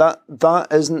 And that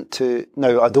isn't to,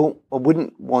 now I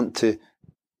wouldn't want to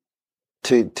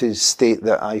state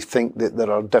that I think that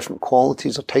there are different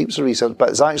qualities or types of research, but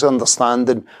it's actually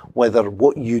understanding whether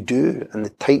what you do and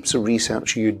the types of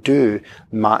research you do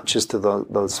matches to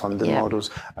those funding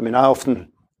models. I mean, I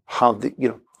often have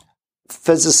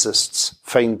physicists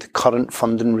find the current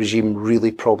funding regime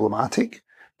really problematic,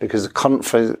 because the current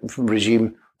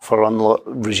regime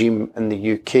in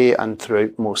the UK and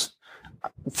throughout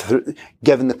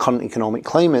given the current economic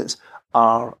climates,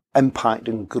 are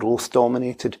impacting growth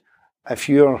dominated. If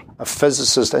you're a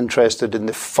physicist interested in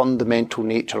the fundamental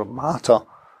nature of matter,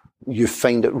 you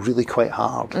find it really quite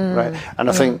hard, right? And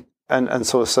I think, and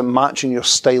so it's matching your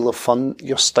style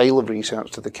of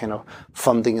research to the kind of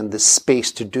funding and the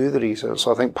space to do the research.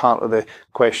 So I think part of the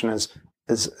question is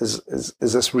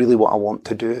this really what I want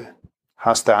to do?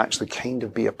 Has to actually kind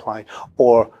of be applied,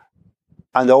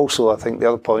 and also I think the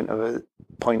other point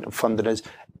of funding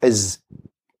is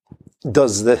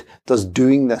does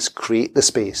doing this create the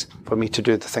space for me to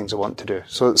do the things I want to do?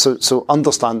 So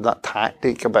understand that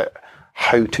tactic about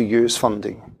how to use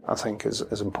funding, I think,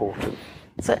 is important.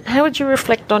 So how would you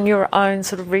reflect on your own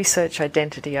sort of research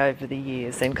identity over the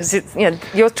years then? Because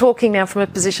you're talking now from a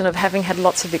position of having had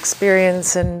lots of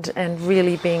experience and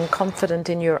really being confident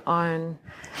in your own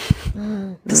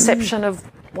perception of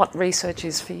what research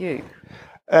is for you.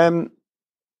 So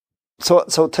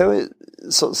I'll tell you.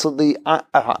 So the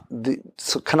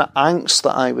kind of angst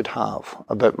that I would have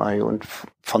about my own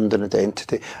funding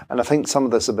identity, and I think some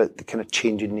of this about the kind of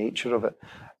changing nature of it.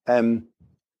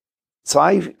 So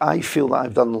I feel that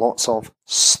I've done lots of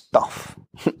stuff,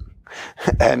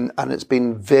 and it's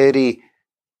been very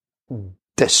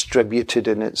distributed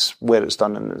in where it's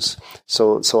done, and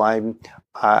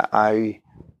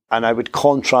I would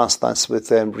contrast this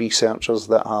with researchers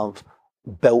that have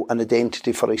built an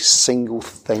identity for a single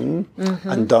thing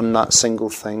and done that single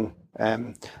thing.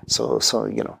 So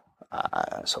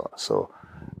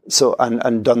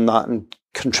done that and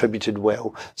contributed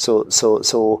well. So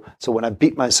when I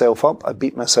beat myself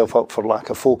up for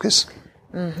lack of focus.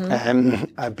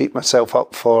 I beat myself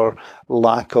up for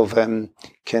lack of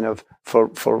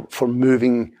for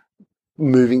moving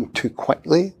too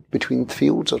quickly between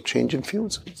fields or changing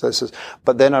fields.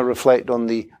 But then I reflect on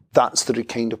that's the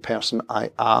kind of person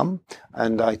I am,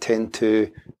 and I tend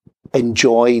to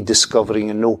enjoy discovering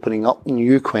and opening up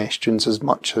new questions as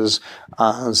much as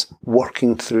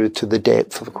working through to the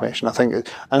depth of a question. I think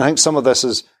some of this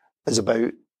is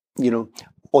about,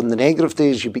 on the negative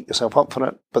days you beat yourself up for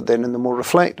it, but then in the more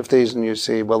reflective days and you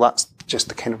say, well, that's just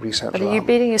the kind of research. But are you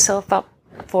beating yourself up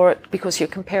for it because you're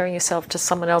comparing yourself to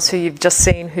someone else who you've just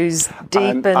seen who's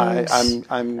deep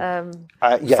and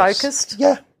focused?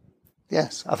 Yeah.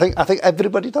 Yes, I think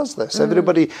everybody does this.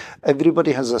 Everybody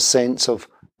has a sense of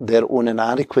their own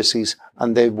inadequacies,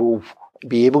 and they will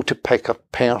be able to pick a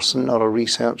person or a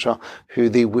researcher who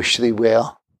they wish they were.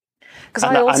 Because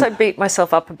I also beat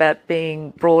myself up about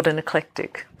being broad and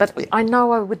eclectic, but I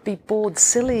know I would be bored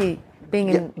silly being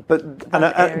in. But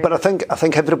I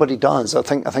think everybody does. I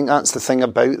think that's the thing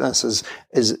about this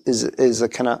is a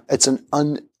kind of it's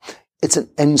an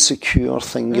insecure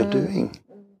thing you're doing.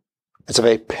 It's a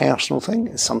very personal thing.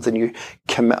 It's something you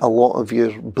commit a lot of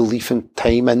your belief and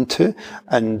time into,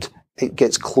 and it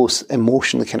gets close,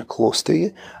 emotionally kind of close to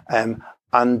you, and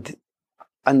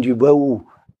you will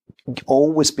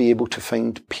always be able to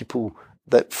find people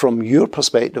that from your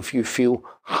perspective you feel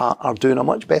are doing a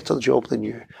much better job than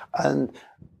you. And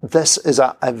this is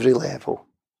at every level.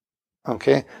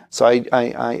 Okay? So I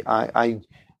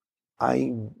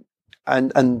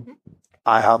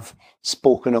have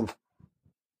spoken of,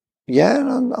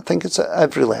 I think it's at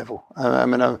every level. I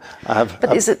mean, I have.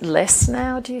 But is it less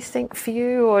now, do you think, for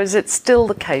you, or is it still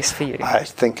the case for you? I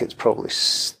think it's probably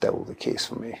still the case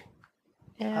for me.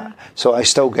 Yeah. So I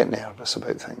still get nervous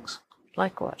about things.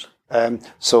 Like what?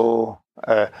 So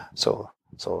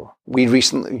we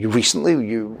recently, it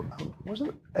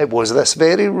was this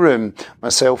very room.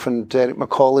 Myself and Derek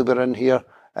Macaulay were in here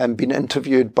and being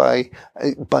interviewed by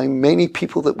many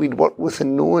people that we'd worked with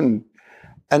and known,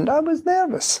 and I was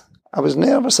nervous. I was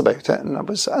nervous about it, and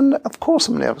of course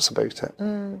I'm nervous about it.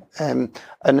 And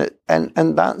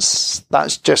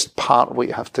that's just part of what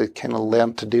you have to kind of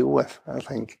learn to deal with. I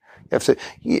think you have to,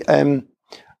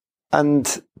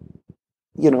 and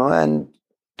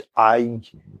I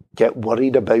get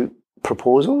worried about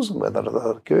proposals and whether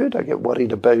they're good. I get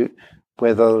worried about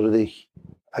whether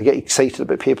I get excited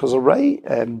about papers are right,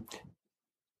 and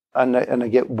I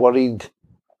get worried.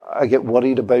 I get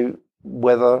worried about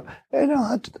whether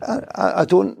I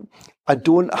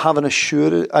don't have an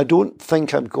assurance. I don't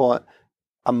think I've got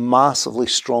a massively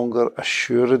stronger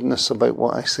assuredness about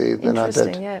what I say than I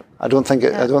did. Yeah. I don't think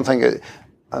it. I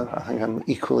think I'm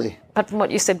equally. But from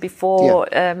what you said before,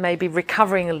 maybe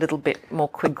recovering a little bit more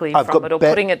quickly from it, or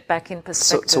putting it back in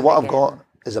perspective. So what I've got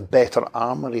is a better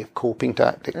armoury of coping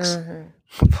tactics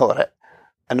for it,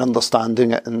 and understanding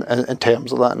it in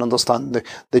terms of that, and understanding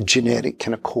the generic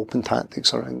kind of coping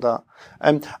tactics around that.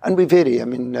 And we vary. I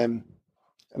mean,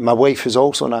 my wife, who's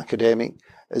also an academic,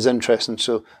 is interesting.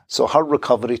 So her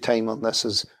recovery time on this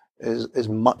is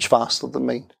much faster than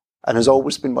mine, and has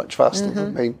always been much faster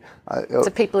than mine. So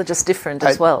people are just different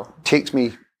as well. Takes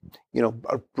me,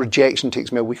 a rejection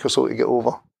takes me a week or so to get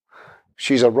over.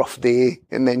 She's a rough day,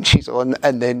 and then she's on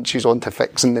to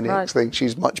fixing the next thing.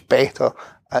 She's much better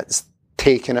at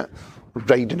taking it,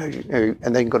 riding out,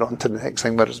 and then going on to the next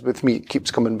thing. Whereas with me, it keeps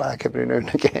coming back every now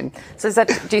and again. So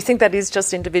do you think that is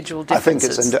just individual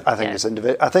differences? I think it's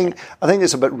individual. I think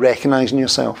it's about recognising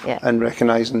yourself and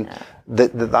recognising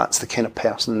that that's the kind of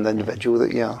person and the individual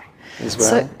that you are as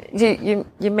well. So you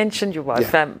mentioned your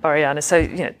wife, Boriana. So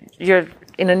you're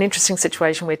in an interesting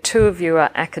situation where two of you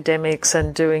are academics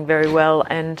and doing very well,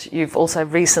 and you've also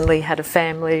recently had a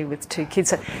family with two kids.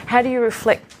 So how do you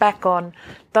reflect back on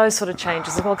those sort of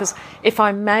changes as well? Because if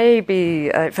I may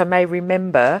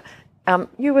remember,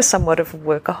 you were somewhat of a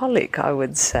workaholic, I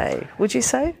would say. Would you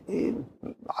say?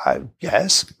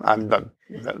 Yes. No,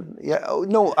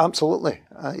 absolutely.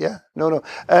 No.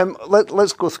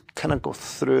 Let's go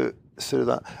through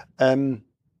that.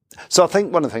 So I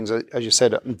think one of the things, as you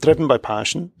said, I'm driven by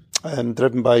passion,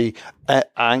 driven by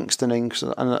angst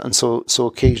and so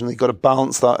occasionally got to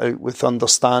balance that out with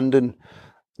understanding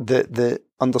the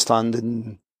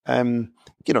understanding.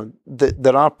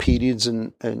 There are periods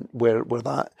in where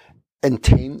that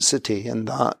intensity and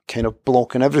that kind of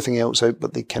blocking everything else out,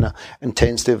 but the kind of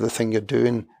intensity of the thing you're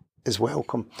doing is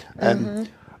welcome.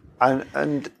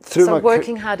 And through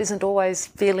working hard isn't always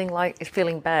feeling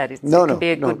bad. It can be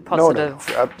a good, positive,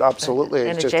 absolutely,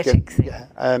 energetic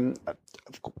thing.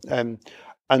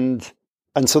 And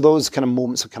so those kind of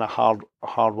moments are kind of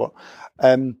hard work.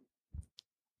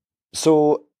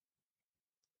 So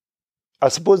I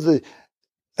suppose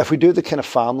if we do the kind of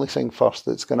family thing first,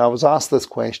 I was asked this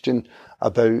question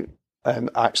about.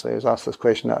 Actually, I was asked this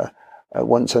question at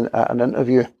once at an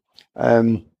interview.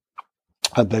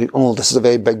 About this is a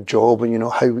very big job, and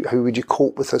how would you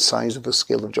cope with the size of the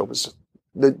scale of job?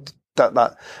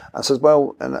 That I said,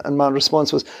 well, and my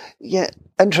response was,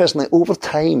 interestingly, over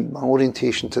time, my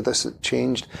orientation to this had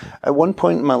changed. At one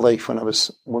point in my life,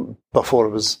 before I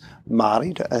was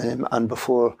married and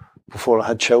before I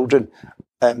had children,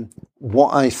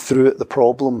 what I threw at the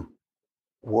problem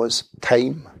was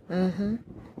time.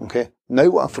 Okay. Now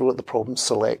what I throw at the problem is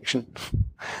selection.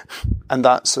 And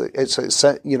it's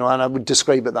you know, and I would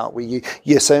describe it that way.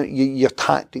 Your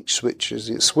tactic switches.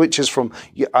 It switches from,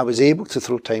 I was able to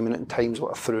throw time in it, and times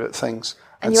what I threw at things.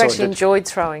 And you actually enjoyed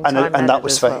throwing time at it, and that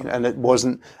was fine. well. And it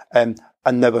wasn't, I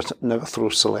never throw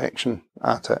selection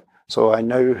at it. So I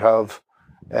now have,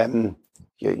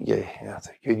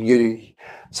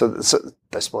 so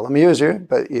this will amuse you,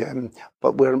 but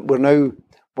we're now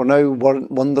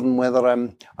wondering whether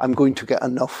I'm going to get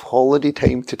enough holiday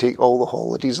time to take all the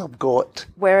holidays I've got.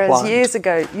 Whereas planned. years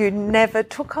ago, you never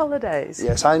took holidays.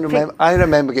 Yes, I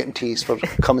remember getting teased for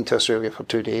coming to Australia for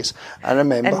 2 days. I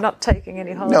remember. And not taking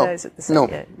any holidays at the same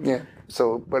time. Yeah.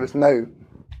 So, whereas now,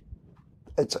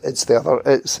 it's the other.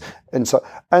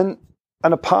 And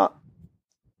apart,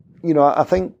 you know, I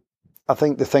think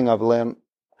the thing I've learned.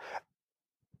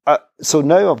 So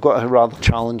now I've got a rather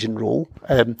challenging role,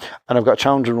 and I've got a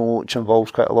challenging role which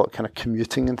involves quite a lot of kind of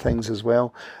commuting and things as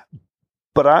well.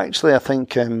 But actually, I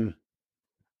think for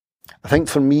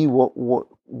me,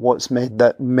 what's made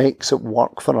that makes it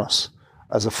work for us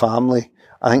as a family,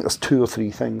 I think there's 2 or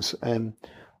 3 things.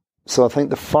 So I think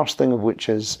the first thing of which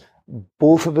is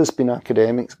both of us being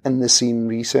academics in the same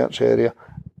research area,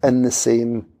 in the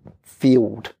same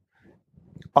field,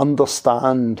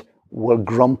 understand. We're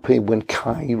grumpy when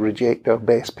Kai reject our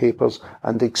best papers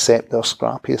and accept our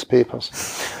scrappiest papers,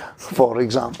 for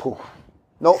example.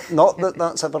 Not that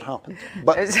that's ever happened,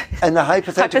 but in a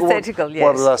hypothetical yes.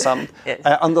 where that's happened, yes.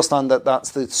 I understand that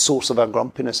that's the source of our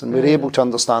grumpiness, and we're able to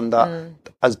understand that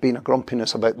as being a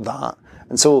grumpiness about that.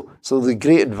 And so the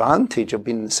great advantage of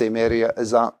being in the same area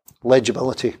is that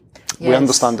legibility. Yes. We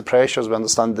understand the pressures, we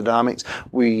understand the dynamics.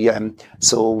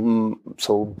 So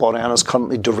Boreana's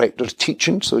currently director of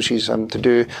teaching, so she's having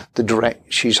to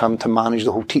manage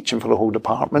the whole teaching for the whole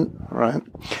department, right?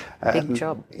 Big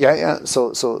job. Yeah.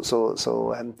 So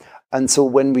and so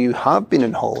when we have been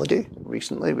on holiday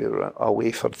recently, we were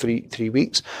away for three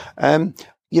weeks.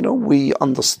 You know, we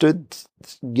understood.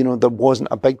 You know, there wasn't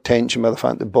a big tension by the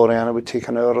fact that Boreana would take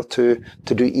an hour or two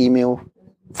to do email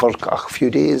for a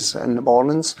few days in the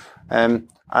mornings. Or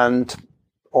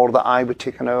that I would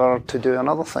take an hour to do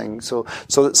another thing. So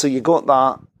you got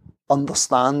that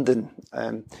understanding,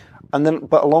 and then,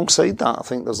 but alongside that, I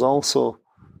think there's also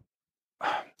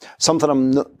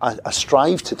something I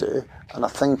strive to do, and I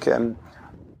think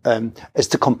is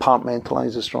to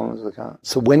compartmentalise as strong as I can.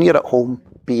 So when you're at home,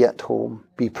 be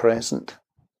present.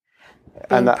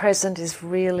 Being present is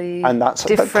really and that's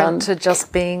different to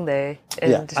just being there.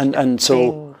 And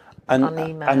so.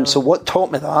 And so what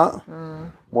taught me that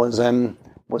was when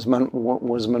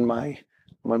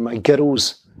my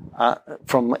girls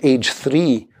from age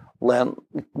 3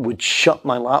 would shut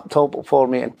my laptop up for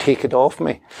me and take it off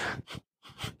me.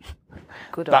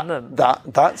 Good on them.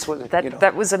 That's what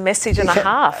that was a message and a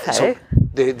half. Hey? So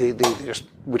they just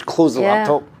would close the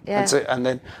laptop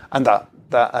and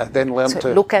that I then learned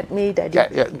to look at me, Daddy.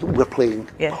 Yeah, we're playing.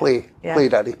 Play,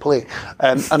 Daddy, play.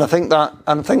 And I think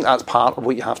that's part of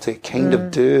what you have to kind of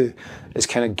do is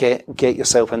kind of get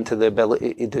yourself into the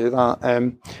ability to do that.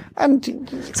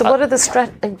 So, what are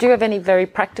the do you have any very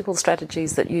practical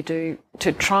strategies that you do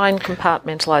to try and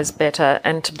compartmentalise better,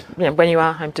 and to, when you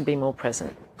are home, to be more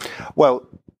present? Well,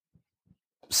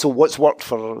 so what's worked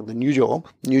for the new job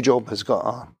has got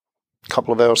a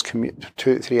couple of hours commute,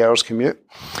 2-3 hours commute,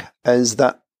 is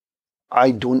that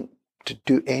I don't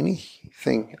do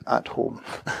anything at home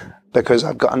because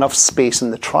I've got enough space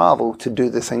in the travel to do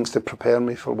the things to prepare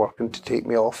me for work and to take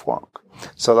me off work.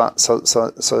 So I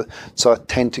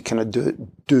tend to kind of do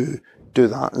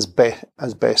that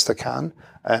as best I can.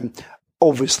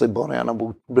 Obviously, Boreana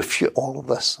will refute all of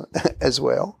this as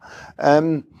well.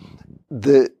 So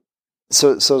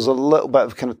there's a little bit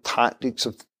of kind of tactics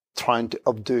of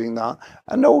doing that,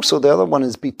 and also the other one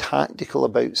is be tactical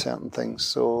about certain things.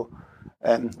 So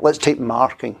let's take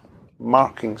marking.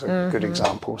 Marking's a good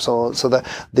example. So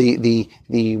the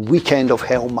weekend of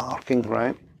hell marking,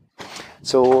 right?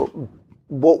 So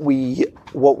what we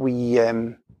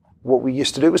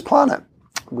used to do was plan it.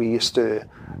 We used to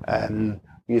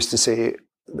say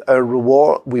our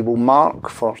reward, we will mark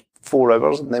for 4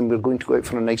 hours and then we're going to go out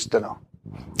for a nice dinner.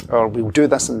 Or we'll do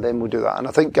this and then we'll do that. And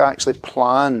I think actually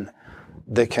plan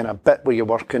the kind of bit where you're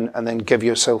working and then give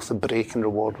yourself the break and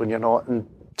reward when you're not, and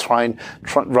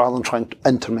rather than trying to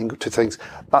intermingle two things.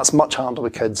 That's much harder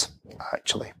with kids,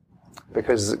 actually,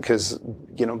 because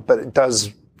but it does,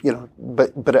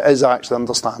 but it is actually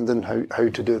understanding how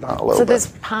to do that a little bit. So there's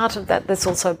part of that that's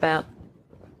also about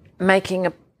making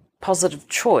a positive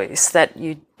choice that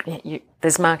you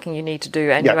there's marking you need to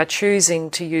do, and you are choosing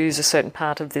to use a certain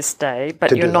part of this day,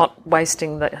 but you're not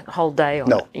wasting the whole day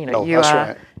on it. You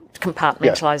are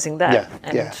compartmentalising that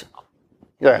and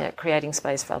creating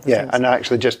space for other things. Yeah, and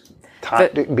actually just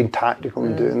being tactical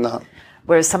in doing that.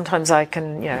 Whereas sometimes I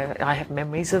can, I have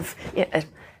memories of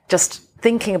just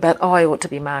thinking about, I ought to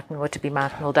be marking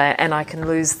all day, and I can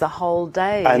lose the whole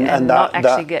day and not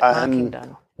actually get marking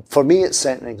done. For me, it's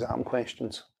setting exam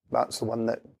questions. That's the one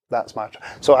that's my...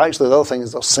 So actually, the other thing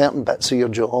is there's certain bits of your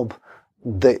job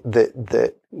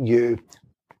that you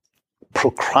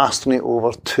procrastinate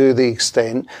over to the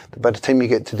extent that by the time you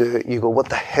get to do it, you go, what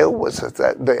the hell was it?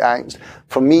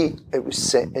 For me,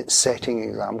 it's setting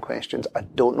exam questions. I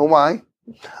don't know why,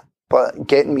 but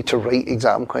getting me to write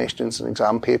exam questions and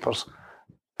exam papers,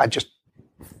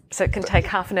 So it can take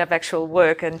half an hour of actual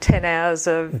work and 10 hours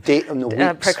of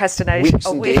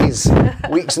procrastination. Weeks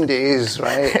and days,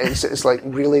 right? It's like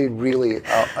really, really,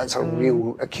 it's a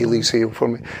real Achilles heel for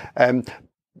me. And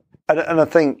I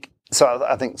think,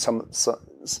 I think some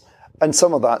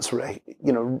of that's right,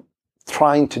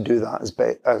 trying to do that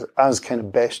as kind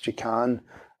of best you can,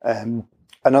 and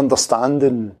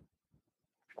understanding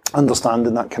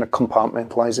that kind of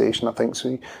compartmentalisation, I think,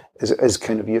 is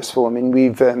kind of useful. I mean,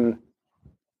 we've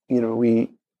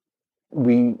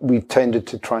tended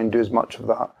to try and do as much of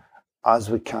that as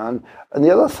we can. And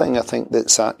the other thing I think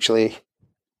that's actually,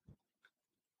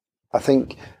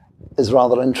 is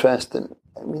rather interesting.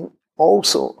 I mean,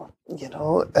 also,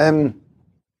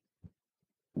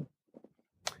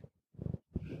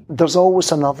 there's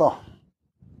always another.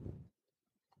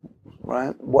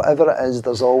 Right? Whatever it is,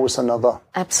 there's always another.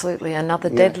 Absolutely. Another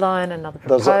deadline, another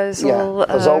proposal,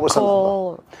 there's always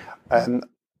call. Another.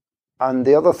 And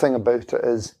the other thing about it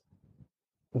is,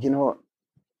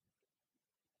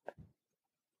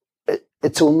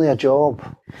 it's only a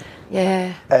job.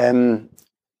 Yeah.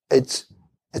 It's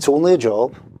only a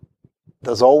job.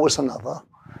 There's always another.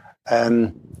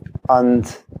 And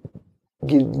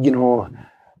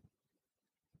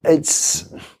it's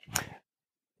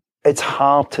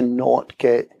hard to not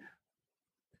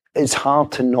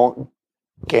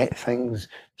get things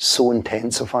so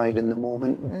intensified in the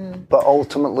moment. But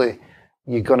ultimately,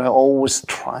 you're going to always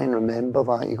try and remember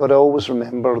that. You've got to always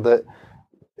remember that.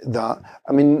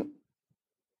 I mean,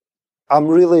 I'm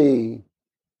really,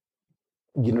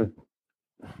 we're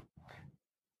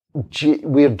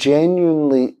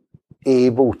genuinely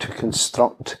able to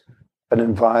construct an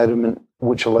environment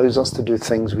which allows us to do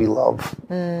things we love.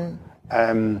 Do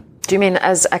you mean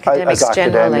as academics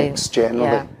generally?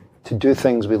 Yeah. To do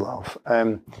things we love.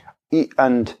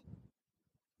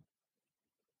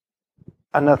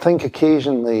 And I think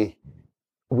occasionally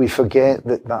we forget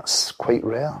that that's quite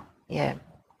rare. Yeah.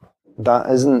 That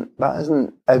isn't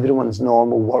everyone's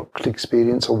normal work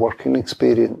experience or working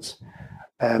experience.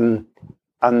 And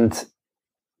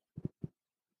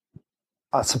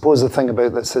I suppose the thing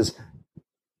about this is,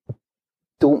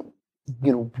 don't,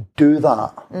 do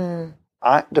that.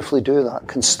 Actively do that.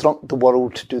 Construct the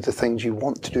world to do the things you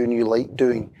want to do and you like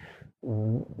doing,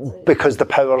 because the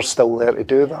power's still there to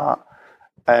do that.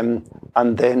 And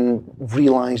then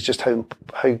realise just how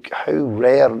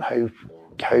rare and how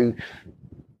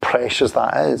precious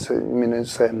that is. I mean,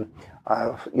 I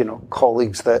have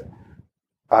colleagues that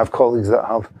have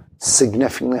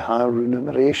significantly higher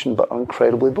remuneration but are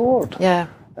incredibly bored. Yeah.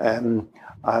 I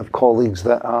have colleagues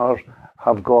that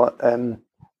have got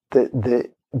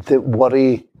that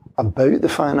worry about the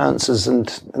finances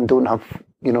and don't have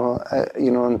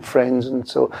and friends, and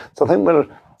so I think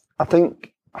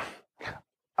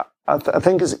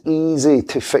it's easy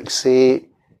to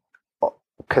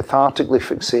cathartically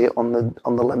fixate on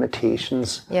the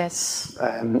limitations. Yes.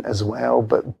 As well,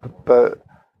 but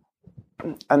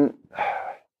and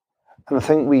I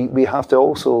think we have to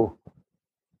also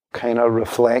kind of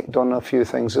reflect on a few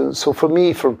things. So for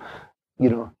me,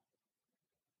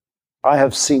 I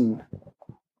have seen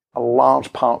a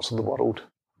large parts of the world.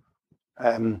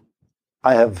 I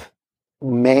have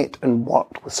met and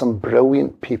worked with some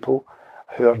brilliant people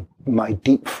who are my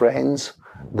deep friends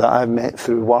that I've met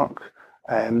through work,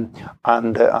 and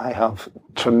that I have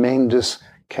tremendous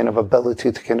kind of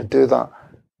ability to kind of do that.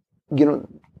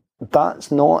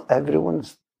 That's not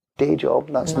everyone's day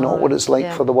job. That's not what it's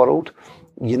like for the world.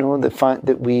 The fact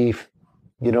that we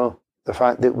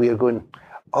are going,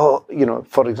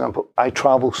 for example, I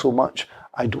travel so much,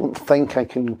 I don't think I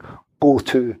can go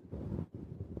to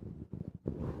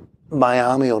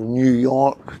Miami or New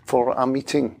York for a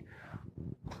meeting.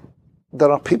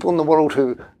 There are people in the world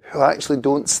who actually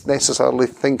don't necessarily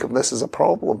think of this as a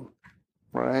problem,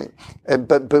 right?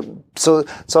 So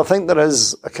I think there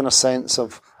is a kind of sense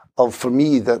of for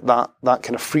me that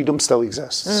kind of freedom still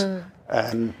exists.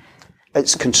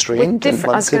 It's constrained and limited.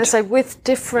 I was going to say, with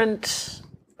different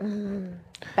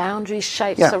boundary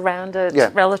shapes around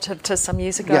it relative to some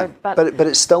years ago. But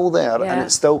it's still there, and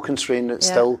it's still constrained. It's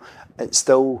still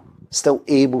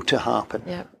able to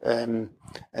happen.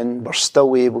 And we're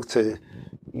still able to,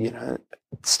 do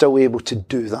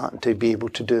that, and to be able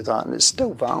to do that, and it's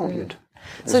still valued.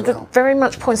 So that very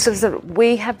much points to that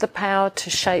we have the power to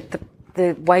shape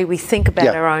the way we think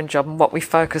about our own job and what we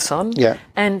focus on.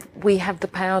 And we have the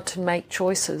power to make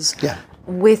choices.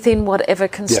 Within whatever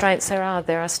constraints there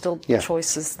are still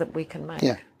choices that we can make.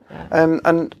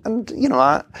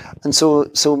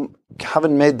 So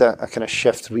having made that a kind of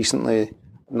shift recently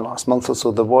in the last month or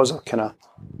so, there was a kind of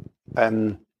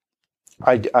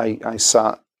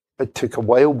it took a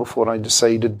while before I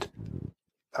decided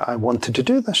I wanted to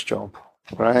do this job,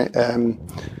 right?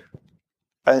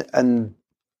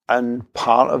 And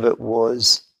part of it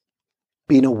was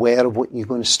being aware of what you're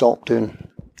going to stop doing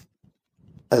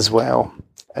as well,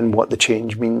 and what the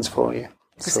change means for you.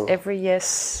 Because every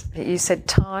yes, you said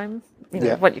time,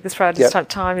 what you described as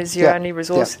time is your only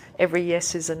resource. Every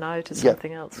yes is a no to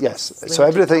something else. Yes. So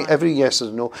every yes is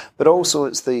a no, but also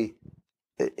it's the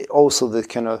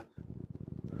kind of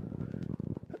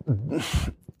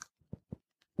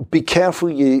be careful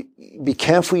you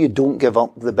don't give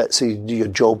up the bits of your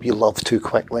job you love too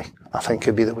quickly, I think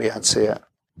would be the way I'd say it.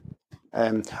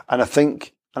 And I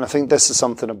think this is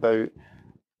something about,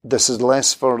 this is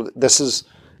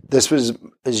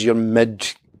your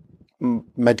mid-career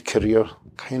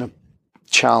kind of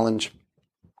challenge.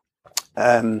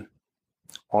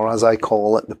 Or as I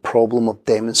call it, the problem of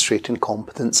demonstrating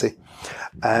competency.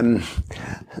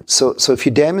 So if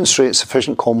you demonstrate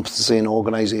sufficient competency in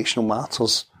organisational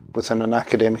matters within an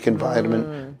academic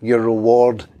environment, your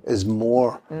reward is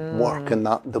more work in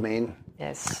that domain.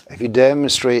 Yes. If you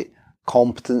demonstrate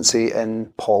competency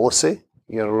in policy,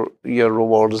 your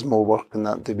reward is more work in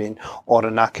that domain, or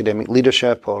in academic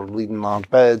leadership, or leading large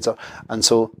bids, and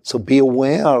so be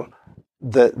aware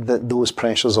that those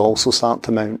pressures also start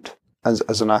to mount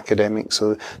as an academic.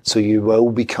 So you will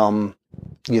become,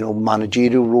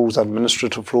 managerial roles,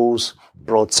 administrative roles,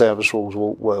 broad service roles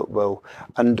will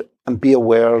and be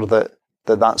aware that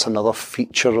that's another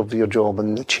feature of your job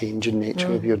and the changing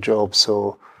nature of your job.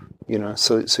 So you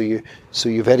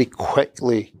very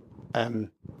quickly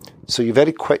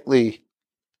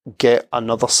get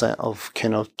another set of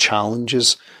kind of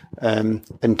challenges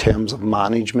in terms of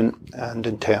management and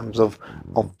in terms of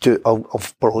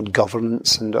broad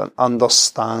governance, and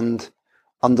understand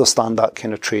that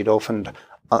kind of trade-off and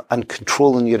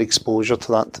controlling your exposure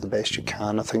to that to the best you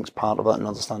can. I think is part of that, and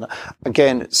understand it.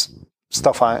 Again, it's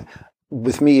stuff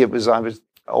with me, I was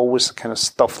always kind of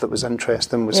stuff that was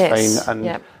interesting was fine,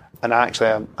 and actually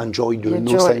I enjoyed doing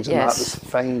those things, and that was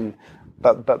fine.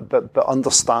 But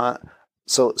understand.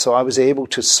 So I was able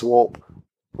to swap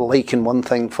liking one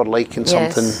thing for liking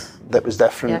something that was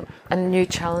different, and new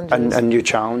challenges. And new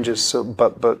challenges. So,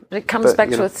 but it comes back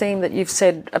to a theme that you've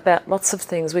said about lots of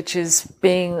things, which is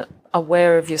being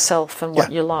aware of yourself and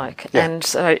what you like. And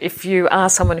so, if you are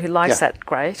someone who likes that,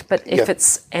 great. But if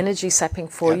it's energy sapping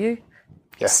for you,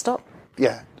 stop.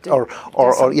 Or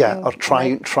try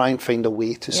and find a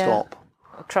way to stop.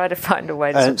 Try to find a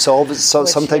way to. And so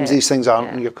sometimes these things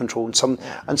aren't in your control, and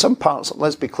some parts.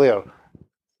 Let's be clear.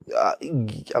 There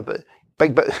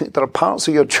are parts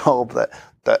of your job that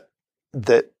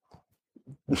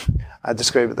I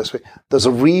describe it this way. There's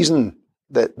a reason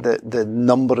that the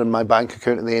number in my bank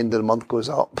account at the end of the month goes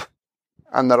up,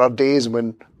 and there are days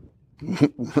when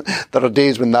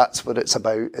that's what it's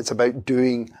about. It's about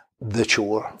doing the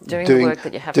chore, doing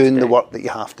the work that you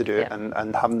have to do,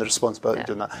 and having the responsibility of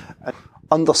doing that, and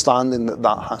understanding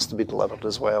that has to be delivered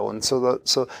as well. And so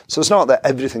it's not that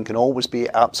everything can always be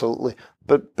absolutely,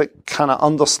 but kind of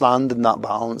understanding that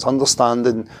balance,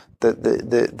 understanding that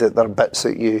there are bits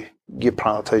that you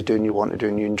prioritise doing, you want to do,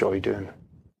 and you enjoy doing.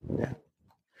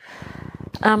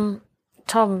 Tom,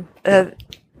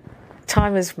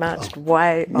 time has marched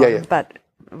way on, but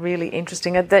really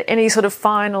interesting. Are there any sort of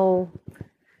final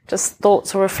just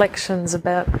thoughts or reflections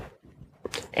about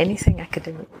anything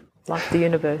academic, like the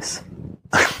universe?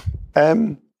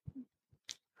 I'm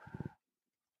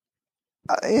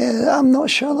not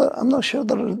sure I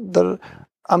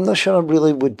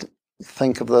really would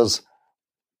think of those.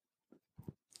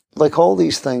 Like all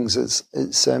these things, it's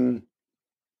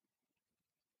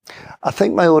I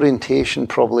think my orientation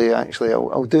probably actually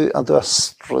I'll do a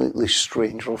slightly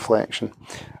strange reflection.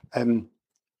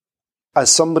 As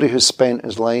somebody who's spent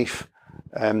his life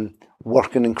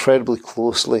working incredibly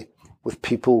closely with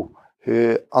people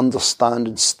who understand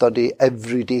and study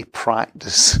everyday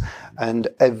practice and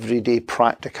everyday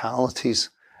practicalities,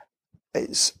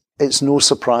 it's no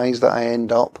surprise that I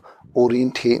end up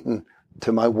orientating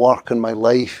to my work and my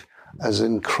life as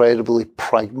incredibly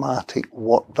pragmatic,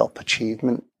 worked up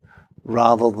achievement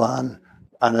rather than,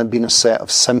 and it being a set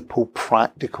of simple,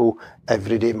 practical,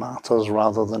 everyday matters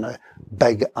rather than a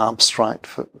big abstract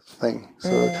thing.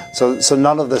 So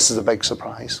none of this is a big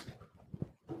surprise.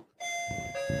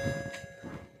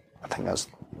 I think that's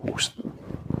most,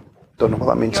 don't know what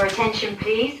that means. Your attention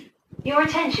please. Your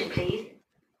attention please.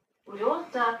 Would all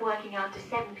staff working after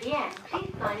 7 p.m.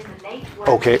 please sign in the late work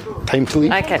Okay, report. time to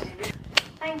leave. Okay.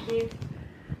 Thank you.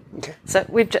 Okay. So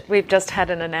we've just had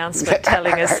an announcement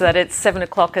telling us that it's 7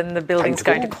 o'clock and the building's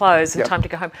going to close and time to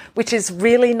go home, which is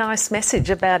really nice message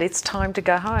about it's time to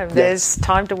go home. Yes. There's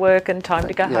time to work and time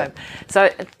to go home. So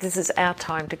this is our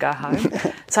time to go home.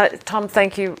 So Tom,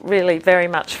 thank you really very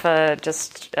much for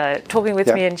just talking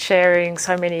with me and sharing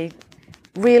so many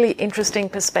really interesting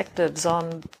perspectives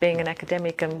on being an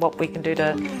academic and what we can do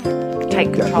to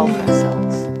take control of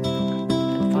ourselves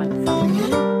and find fun.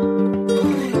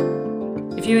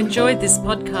 If you enjoyed this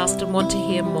podcast and want to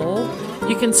hear more,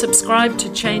 you can subscribe to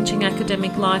Changing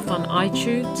Academic Life on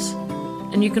iTunes,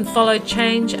 and you can follow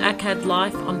Change ACAD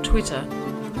Life on Twitter.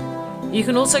 You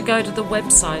can also go to the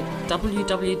website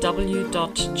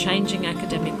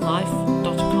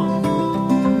www.changingacademiclife.com.